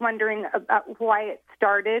 I'm just wondering about why it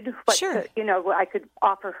started. What I could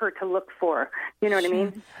offer her to look for. You know what I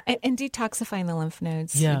mean? And detoxifying the lymph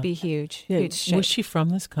nodes would be huge. Yeah. Huge. Was she from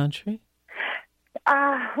this country?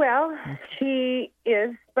 Well, she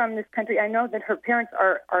is from this country. I know that her parents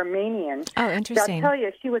are Armenian. Oh, interesting. I'll tell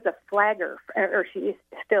you, she was a flagger, or she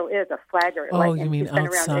still is a flagger. Oh, you mean she's been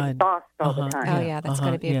outside? around exhaust all the time. Oh, yeah, that's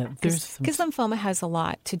got to be because lymphoma has a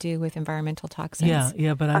lot to do with environmental toxins.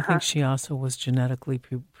 Yeah, but I think she also was genetically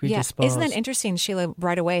predisposed. Yeah. Isn't that interesting? Sheila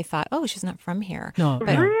right away thought, oh, she's not from here. No,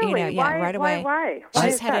 but, really? Right away. Why? She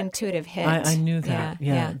just had an intuitive hit. I knew that.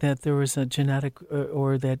 Yeah, that there was a genetic,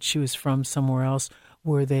 or that she was from somewhere else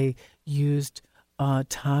where they used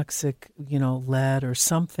toxic, lead or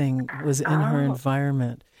something was in her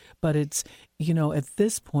environment. But it's, at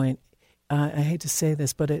this point, I hate to say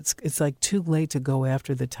this, but it's like too late to go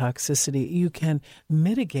after the toxicity. You can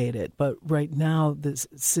mitigate it, but right now the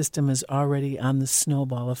system is already on the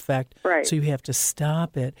snowball effect. Right. So you have to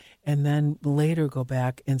stop it and then later go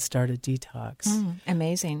back and start a detox.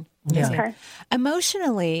 Amazing. Yeah. Okay.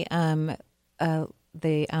 Emotionally, the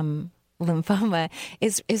lymphoma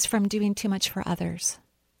is from doing too much for others.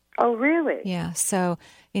 Oh, really? Yeah. So,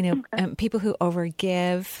 people who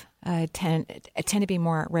overgive tend to be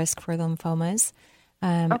more at risk for lymphomas.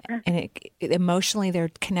 And emotionally,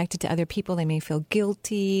 they're connected to other people. They may feel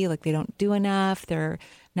guilty, like they don't do enough. They're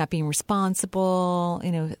not being responsible,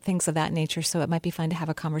 things of that nature. So it might be fun to have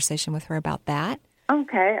a conversation with her about that.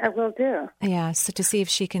 Okay, I will do. Yeah. So to see if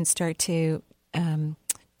she can start to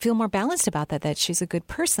feel more balanced about that she's a good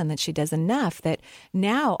person, that she does enough, that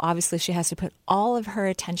now obviously she has to put all of her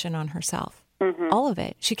attention on herself. All of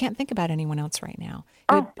it. She can't think about anyone else right now.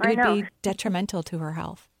 It would be detrimental to her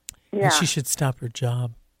health. Yeah. And she should stop her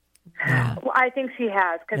job. Yeah. Well, I think she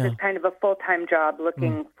has, because it's kind of a full-time job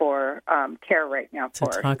looking for care right now It's for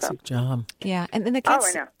a her. toxic job. Yeah, and then the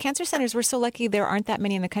cancer centers, we're so lucky there aren't that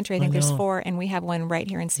many in the country. I think there's 4, and we have one right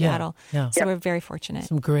here in Seattle. Yeah. So we're very fortunate.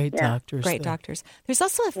 Some great doctors. Great doctors. There's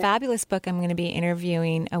also a fabulous book. I'm going to be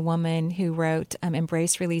interviewing a woman who wrote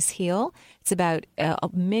Embrace, Release, Heal. It's about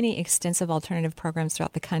many extensive alternative programs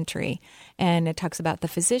throughout the country. And it talks about the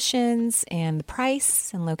physicians and the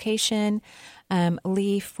price and location.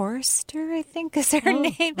 Lee Forrester, I think is her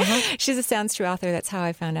name. She's a Sounds True author. That's how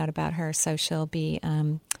I found out about her. So she'll be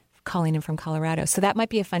calling in from Colorado. So that might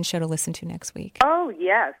be a fun show to listen to next week. Oh,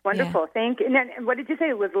 yes. Wonderful. Thank you. And then, what did you say?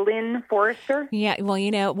 It was Lynn Forrester? Yeah. Well,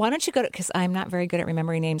 why don't you go to, because I'm not very good at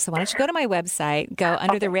remembering names, so why don't you go to my website, go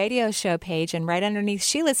under the radio show page, and right underneath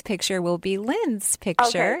Sheila's picture will be Lynn's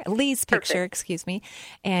picture, Lee's picture, excuse me,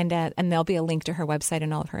 and there'll be a link to her website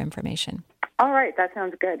and all of her information. All right. That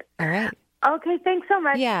sounds good. All right. Okay, thanks so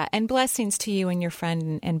much. Yeah, and blessings to you and your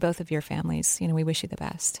friend and both of your families. We wish you the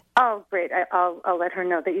best. Oh, great. I'll let her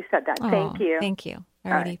know that you said that. Thank you. Thank you.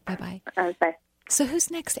 All righty. Bye-bye. Bye. So who's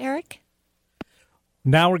next, Eric?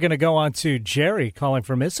 Now we're going to go on to Jerry calling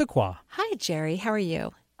from Issaquah. Hi, Jerry. How are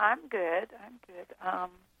you? I'm good. I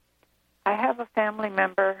have a family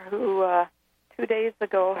member who 2 days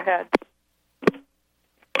ago had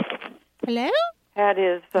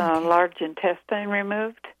his large intestine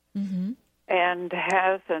removed. Mm-hmm. And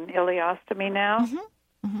has an ileostomy now.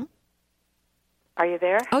 Mm-hmm. Are you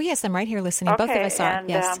there? Oh, yes, I'm right here listening. Okay, both of us are, and,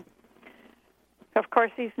 yes. Of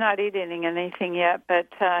course, he's not eating anything yet, but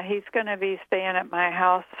he's going to be staying at my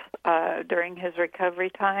house during his recovery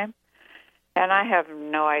time. And I have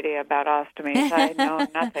no idea about ostomies. I know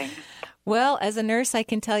nothing. Well, as a nurse, I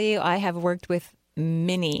can tell you I have worked with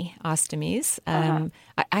mini ostomies.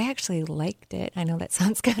 I actually liked it. I know that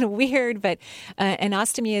sounds kind of weird, but an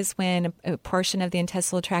ostomy is when a portion of the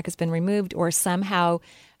intestinal tract has been removed or somehow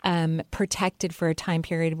protected for a time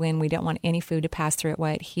period when we don't want any food to pass through it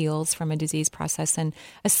while it heals from a disease process. And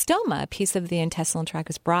a stoma, a piece of the intestinal tract,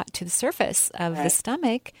 is brought to the surface of the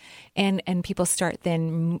stomach, and people start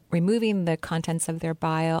then removing the contents of their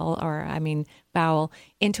bowel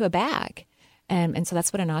into a bag. And so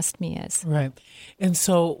that's what an ostomy is. Right. And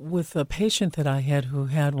so with a patient that I had who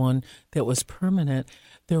had one that was permanent,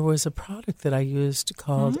 there was a product that I used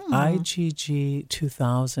called IgG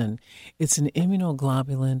 2000. It's an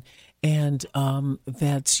immunoglobulin, and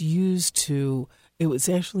that's used to, it was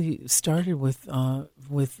actually started with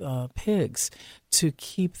pigs to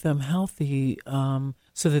keep them healthy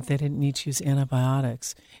so that they didn't need to use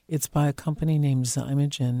antibiotics. It's by a company named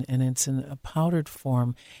Zymogen, and it's in a powdered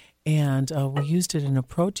form. And we used it in a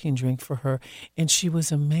protein drink for her, and she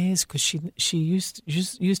was amazed because she used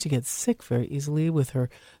to get sick very easily with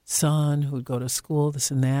her son who would go to school,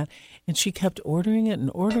 this and that, and she kept ordering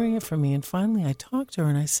it for me. And finally, I talked to her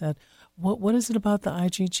and I said, "What is it about the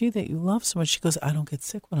IgG that you love so much?" She goes, "I don't get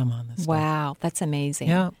sick when I'm on this." Wow, that's amazing.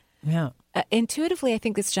 Yeah. Intuitively, I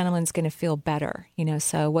think this gentleman's going to feel better.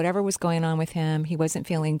 So whatever was going on with him, he wasn't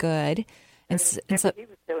feeling good. And so he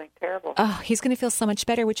was feeling terrible. Oh, he's going to feel so much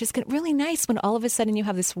better, which is really nice when all of a sudden you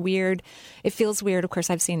have this weird, it feels weird. Of course,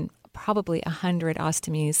 I've seen probably 100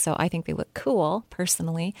 ostomies, so I think they look cool,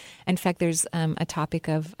 personally. In fact, there's a topic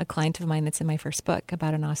of a client of mine that's in my first book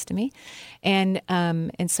about an ostomy. And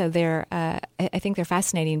so they're, I think they're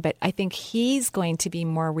fascinating, but I think he's going to be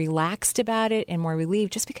more relaxed about it and more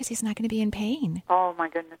relieved just because he's not going to be in pain. Oh, my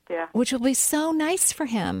goodness, yeah. Which will be so nice for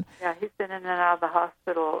him. Yeah, he's been in and out of the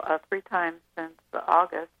hospital 3 times since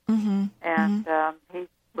August, and he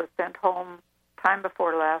was sent home time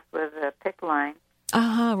before last with a PICC line.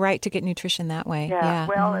 Right, to get nutrition that way. Yeah.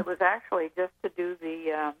 Well, it was actually just to do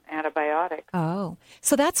the antibiotics. Oh,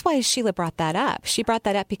 so that's why Sheila brought that up. She brought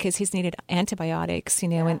that up because he's needed antibiotics,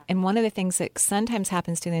 and one of the things that sometimes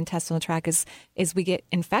happens to the intestinal tract is we get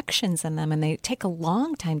infections in them, and they take a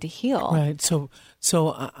long time to heal. Right. So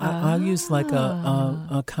I'll use like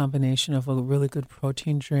a combination of a really good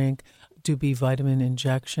protein drink, do B vitamin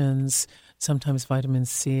injections, sometimes vitamin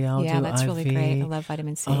C. I'll do that's IV, really great. I love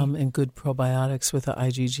vitamin C. And good probiotics with the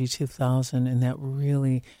IgG 2000, and that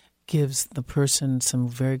really gives the person some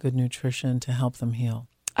very good nutrition to help them heal.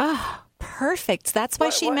 Oh, perfect. That's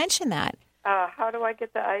why she mentioned that. How do I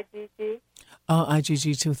get the IgG?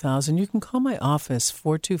 IgG 2000. You can call my office,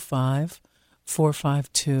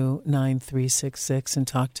 425-452-9366, and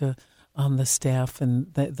talk to the staff,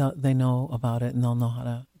 and they know about it, and they'll know how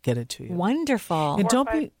to get it to you. Wonderful. And don't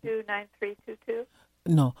be 452-9322?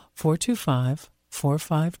 no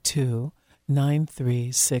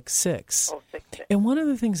 425-452-9366. And one of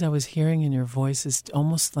the things I was hearing in your voice is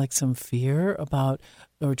almost like some fear about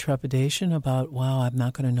or trepidation about, wow, I'm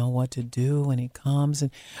not going to know what to do when he comes.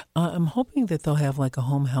 And I'm hoping that they'll have like a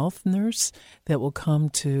home health nurse that will come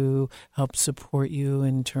to help support you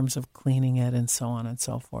in terms of cleaning it and so on and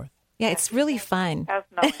so forth. Yeah, it's really fun. Has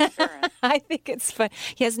no insurance. I think it's fun.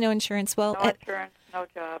 He has no insurance. Well, no insurance, no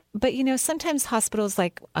job. But, you know, sometimes hospitals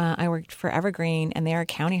like I worked for Evergreen, and they're a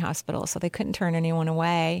county hospital, so they couldn't turn anyone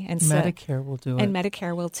away. And so, Medicare will do it. And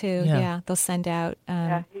Medicare will, too. Yeah. They'll send out.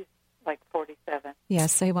 Yeah, he's like 47. Yeah,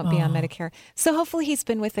 so he won't be on Medicare. So hopefully he's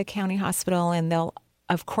been with a county hospital, and they'll,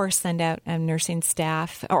 of course, send out nursing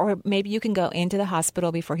staff. Or maybe you can go into the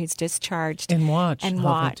hospital before he's discharged. And watch. And how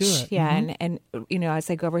watch. they do it. Yeah, Mhm. and, you know, as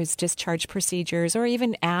they go over his discharge procedures, or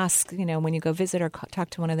even ask, you know, when you go visit or talk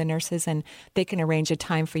to one of the nurses, and they can arrange a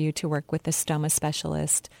time for you to work with the stoma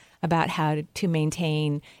specialist about how to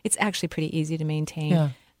maintain. It's actually pretty easy to maintain Yeah.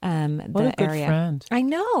 What the a good area. friend. I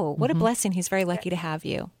know. What a Mhm. blessing. He's very lucky to have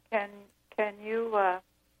you. Can you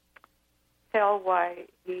tell why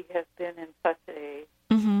he has been in such a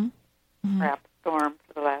crap storm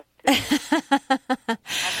for the last 2 years? I think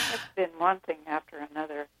it's been one thing after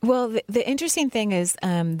another. Well, the interesting thing is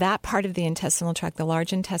that part of the intestinal tract, the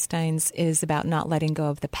large intestines, is about not letting go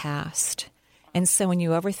of the past. And so when you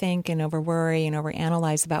overthink and overworry and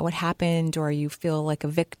overanalyze about what happened, or you feel like a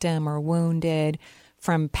victim or wounded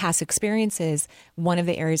from past experiences, one of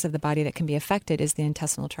the areas of the body that can be affected is the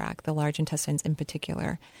intestinal tract, the large intestines in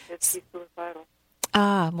particular. Is he suicidal?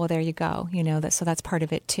 Well, there you go. You know that, so that's part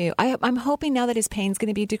of it too. I'm hoping now that his pain's going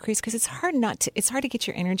to be decreased, because it's hard to get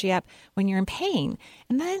your energy up when you're in pain,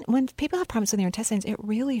 and then when people have problems with their intestines, it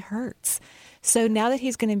really hurts. So now that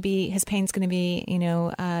his pain's going to be, you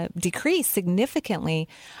know, decreased significantly.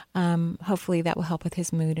 Hopefully that will help with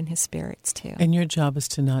his mood and his spirits too. And your job is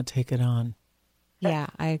to not take it on. Yeah,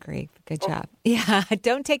 I agree. Good job. Yeah,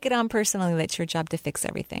 don't take it on personally. That's your job to fix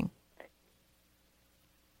everything.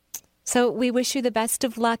 So we wish you the best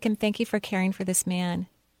of luck, and thank you for caring for this man.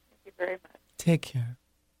 Thank you very much. Take care.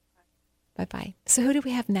 Bye-bye. So who do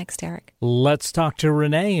we have next, Eric? Let's talk to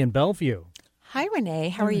Renee in Bellevue. Hi, Renee.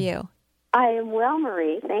 How are you? I am well,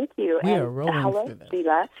 Marie. Thank you. We and are rolling hello, through this.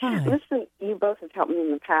 Sheila. Hi. Listen, you both have helped me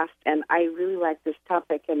in the past, and I really like this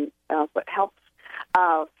topic. And what helps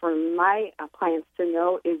for my clients to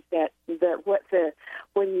know is that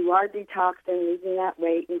when you are detoxing, losing that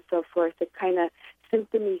weight, and so forth, the kind of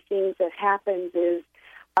symptomy things that happens is,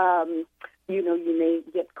 you know, you may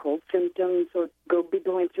get cold symptoms or be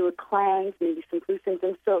going through a cleanse, maybe some flu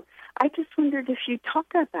symptoms. So I just wondered if you talk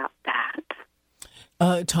about that.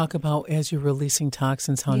 Talk about, as you're releasing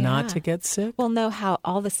toxins, how not to get sick? Well, know how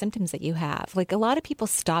all the symptoms that you have. Like, a lot of people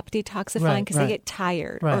stop detoxifying because they get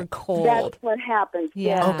tired or cold. That's what happens.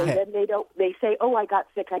 Yeah. And then they say, "Oh, I got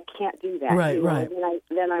sick. I can't do that." Right, you know? right.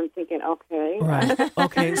 And then I'm thinking, okay. Right.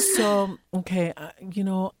 Okay. So, you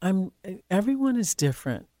know, everyone is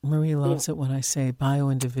different. Marie loves it when I say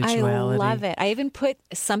bio-individuality. I love it. I even put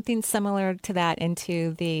something similar to that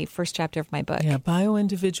into the first chapter of my book. Yeah,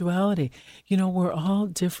 bio-individuality. You know, we're all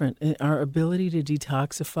different. Our ability to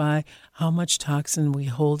detoxify, how much toxin we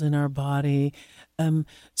hold in our body.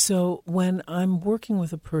 So when I'm working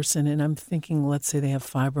with a person and I'm thinking, let's say they have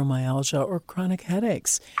fibromyalgia or chronic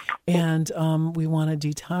headaches, and we want to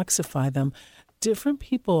detoxify them, different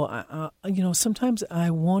people, you know, sometimes I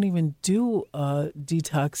won't even do a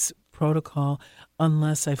detox protocol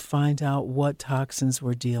unless I find out what toxins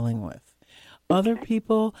we're dealing with. Other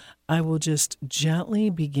people, I will just gently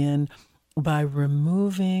begin by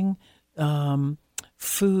removing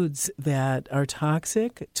foods that are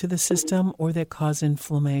toxic to the system or that cause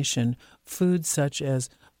inflammation. Foods such as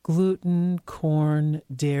gluten, corn,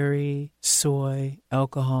 dairy, soy,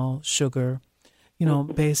 alcohol, sugar. You know,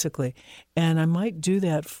 basically. And I might do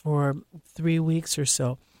that for 3 weeks or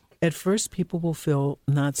so. At first, people will feel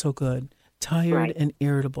not so good, tired and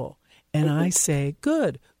irritable. And I say,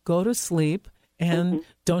 good, go to sleep and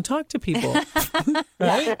don't talk to people.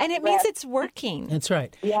 Right? And it means it's working. That's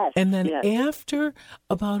right. Yes. And then after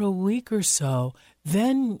about a week or so,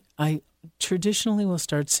 then I traditionally will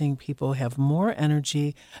start seeing people have more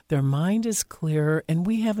energy, their mind is clearer, and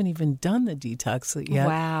we haven't even done the detox yet.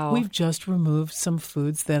 Wow. We've just removed some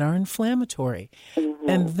foods that are inflammatory.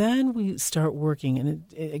 And then we start working, and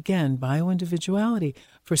again, bio-individuality.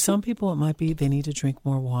 For some people, it might be they need to drink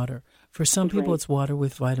more water. For some people, it's water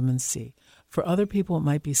with vitamin C. For other people, it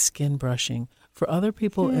might be skin brushing. For other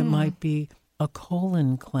people, it might be a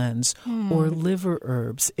colon cleanse or liver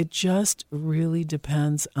herbs. It just really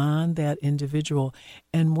depends on that individual.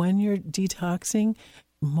 And when you're detoxing,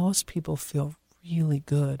 most people feel really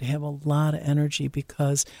good, have a lot of energy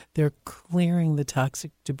because they're clearing the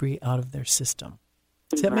toxic debris out of their system.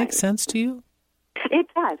 Does that make sense to you? It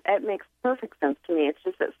does. It makes perfect sense to me. It's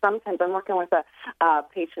just that sometimes I'm working with a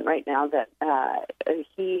patient right now that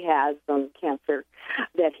he has some cancer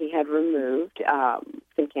that he had removed,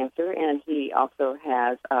 some cancer, and he also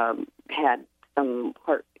has had some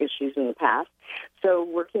heart issues in the past. So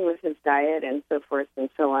working with his diet and so forth and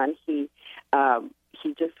so on, he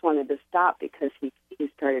just wanted to stop because he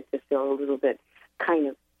started to feel a little bit kind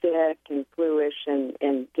of sick and bluish and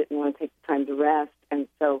didn't want to take the time to rest. And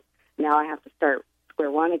so now I have to start square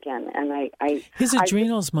one again. And his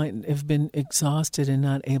adrenals might have been exhausted and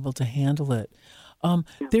not able to handle it.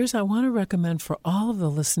 I want to recommend for all of the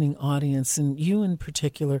listening audience, and you in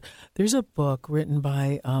particular, there's a book written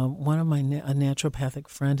by one of my a naturopathic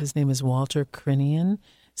friend. His name is Walter Crinion.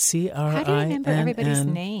 C-R-I-N-N-I-O-N. How do you remember everybody's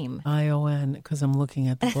name? I-O-N, because I'm looking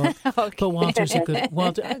at the book. Okay. But Walter's a good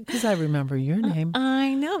Walter, because I remember your name.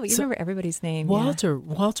 I know, but you remember everybody's name. Walter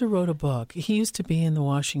wrote a book. He used to be in the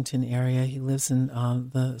Washington area. He lives in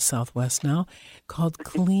the Southwest now, called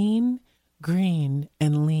Clean, Green,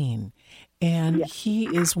 and Lean. And he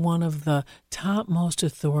is one of the topmost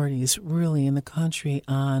authorities really in the country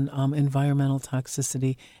on environmental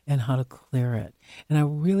toxicity and how to clear it. And I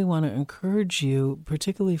really want to encourage you,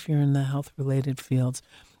 particularly if you're in the health-related fields,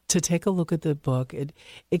 to take a look at the book.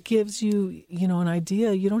 It gives you, an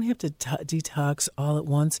idea. You don't have to detox all at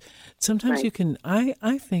once. Sometimes you can,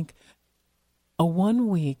 I think, a 1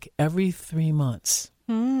 week every 3 months.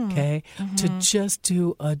 Okay, to just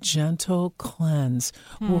do a gentle cleanse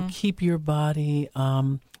will keep your body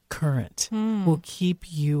current, will keep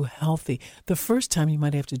you healthy. The first time you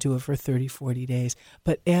might have to do it for 30, 40 days,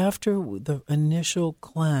 but after the initial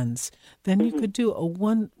cleanse, then you could do a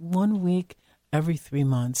one week every 3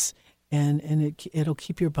 months, and it'll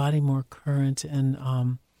keep your body more current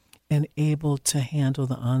and able to handle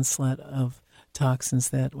the onslaught of toxins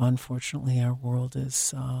that unfortunately our world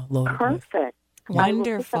is loaded with. Perfect.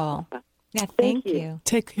 Wonderful. Yeah, thank you.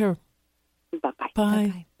 Take care. Bye-bye.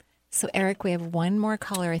 Bye. So, Eric, we have one more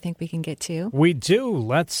caller I think we can get to. We do.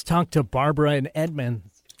 Let's talk to Barbara in Edmond.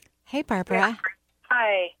 Hey, Barbara. Yeah.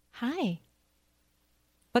 Hi. Hi.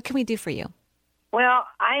 What can we do for you? Well,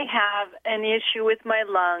 I have an issue with my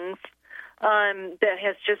lungs that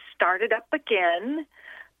has just started up again.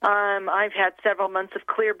 I've had several months of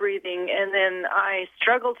clear breathing, and then I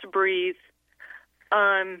struggle to breathe.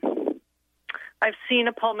 I've seen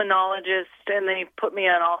a pulmonologist, and they put me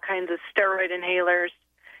on all kinds of steroid inhalers.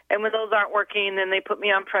 And when those aren't working, then they put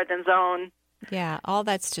me on prednisone. Yeah, all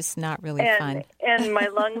that's just not really fun. And my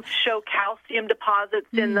lungs show calcium deposits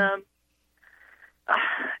in them.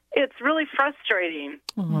 It's really frustrating.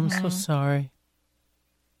 Oh, I'm so sorry.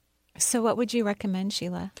 So what would you recommend,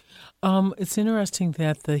 Sheila? It's interesting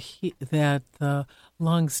that the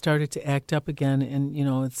lungs started to act up again, and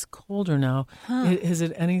it's colder now. Is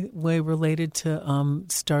it any way related to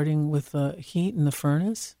starting with the heat in the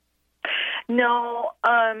furnace? No,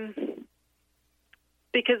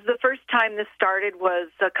 because the first time this started was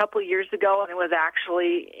a couple years ago, and it was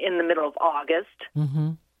actually in the middle of August.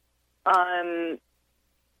 Mm-hmm.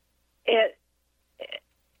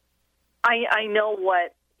 I know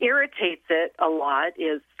what irritates it a lot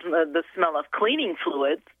is the smell of cleaning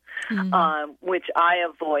fluids, which I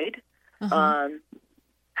avoid.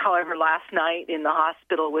 However, last night in the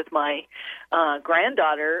hospital with my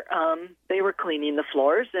granddaughter, they were cleaning the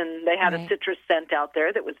floors, and they had a citrus scent out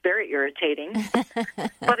there that was very irritating.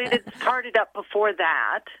 But it had started up before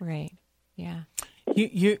that. Right, yeah.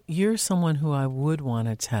 You're someone who I would want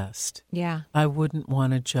to test. Yeah. I wouldn't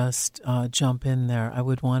want to just jump in there. I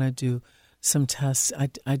would want to do some tests.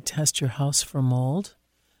 I'd test your house for mold.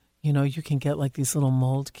 You can get like these little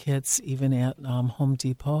mold kits even at Home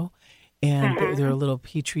Depot. And they're a little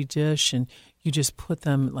petri dish, and you just put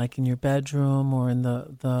them like in your bedroom or in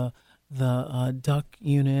the duct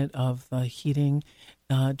unit of the heating,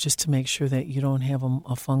 just to make sure that you don't have a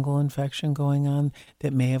fungal infection going on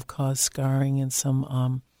that may have caused scarring and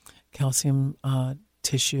some calcium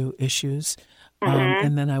tissue issues.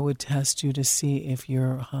 And then I would test you to see if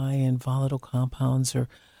you're high in volatile compounds or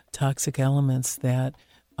toxic elements that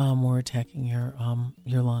were attacking your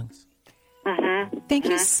lungs. Thank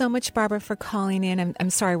you so much, Barbara, for calling in. I'm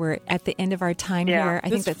sorry we're at the end of our time here. I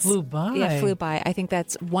think that's flew by. Yeah, flew by. I think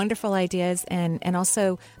that's wonderful ideas, and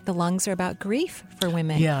also the lungs are about grief for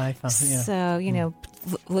women. Yeah, I found. So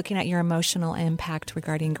looking at your emotional impact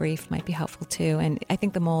regarding grief might be helpful too. And I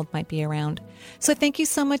think the mold might be around. So thank you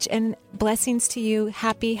so much, and blessings to you.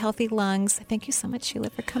 Happy, healthy lungs. Thank you so much, Sheila,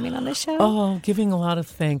 for coming on the show. Oh, giving a lot of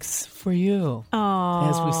thanks for you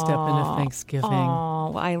as we step into Thanksgiving.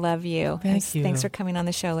 Oh, I love you. Thank you. Thanks for coming on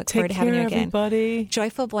the show. Look Take forward to having care, you again. everybody.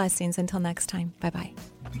 Joyful blessings. Until next time.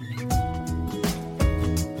 Bye-bye.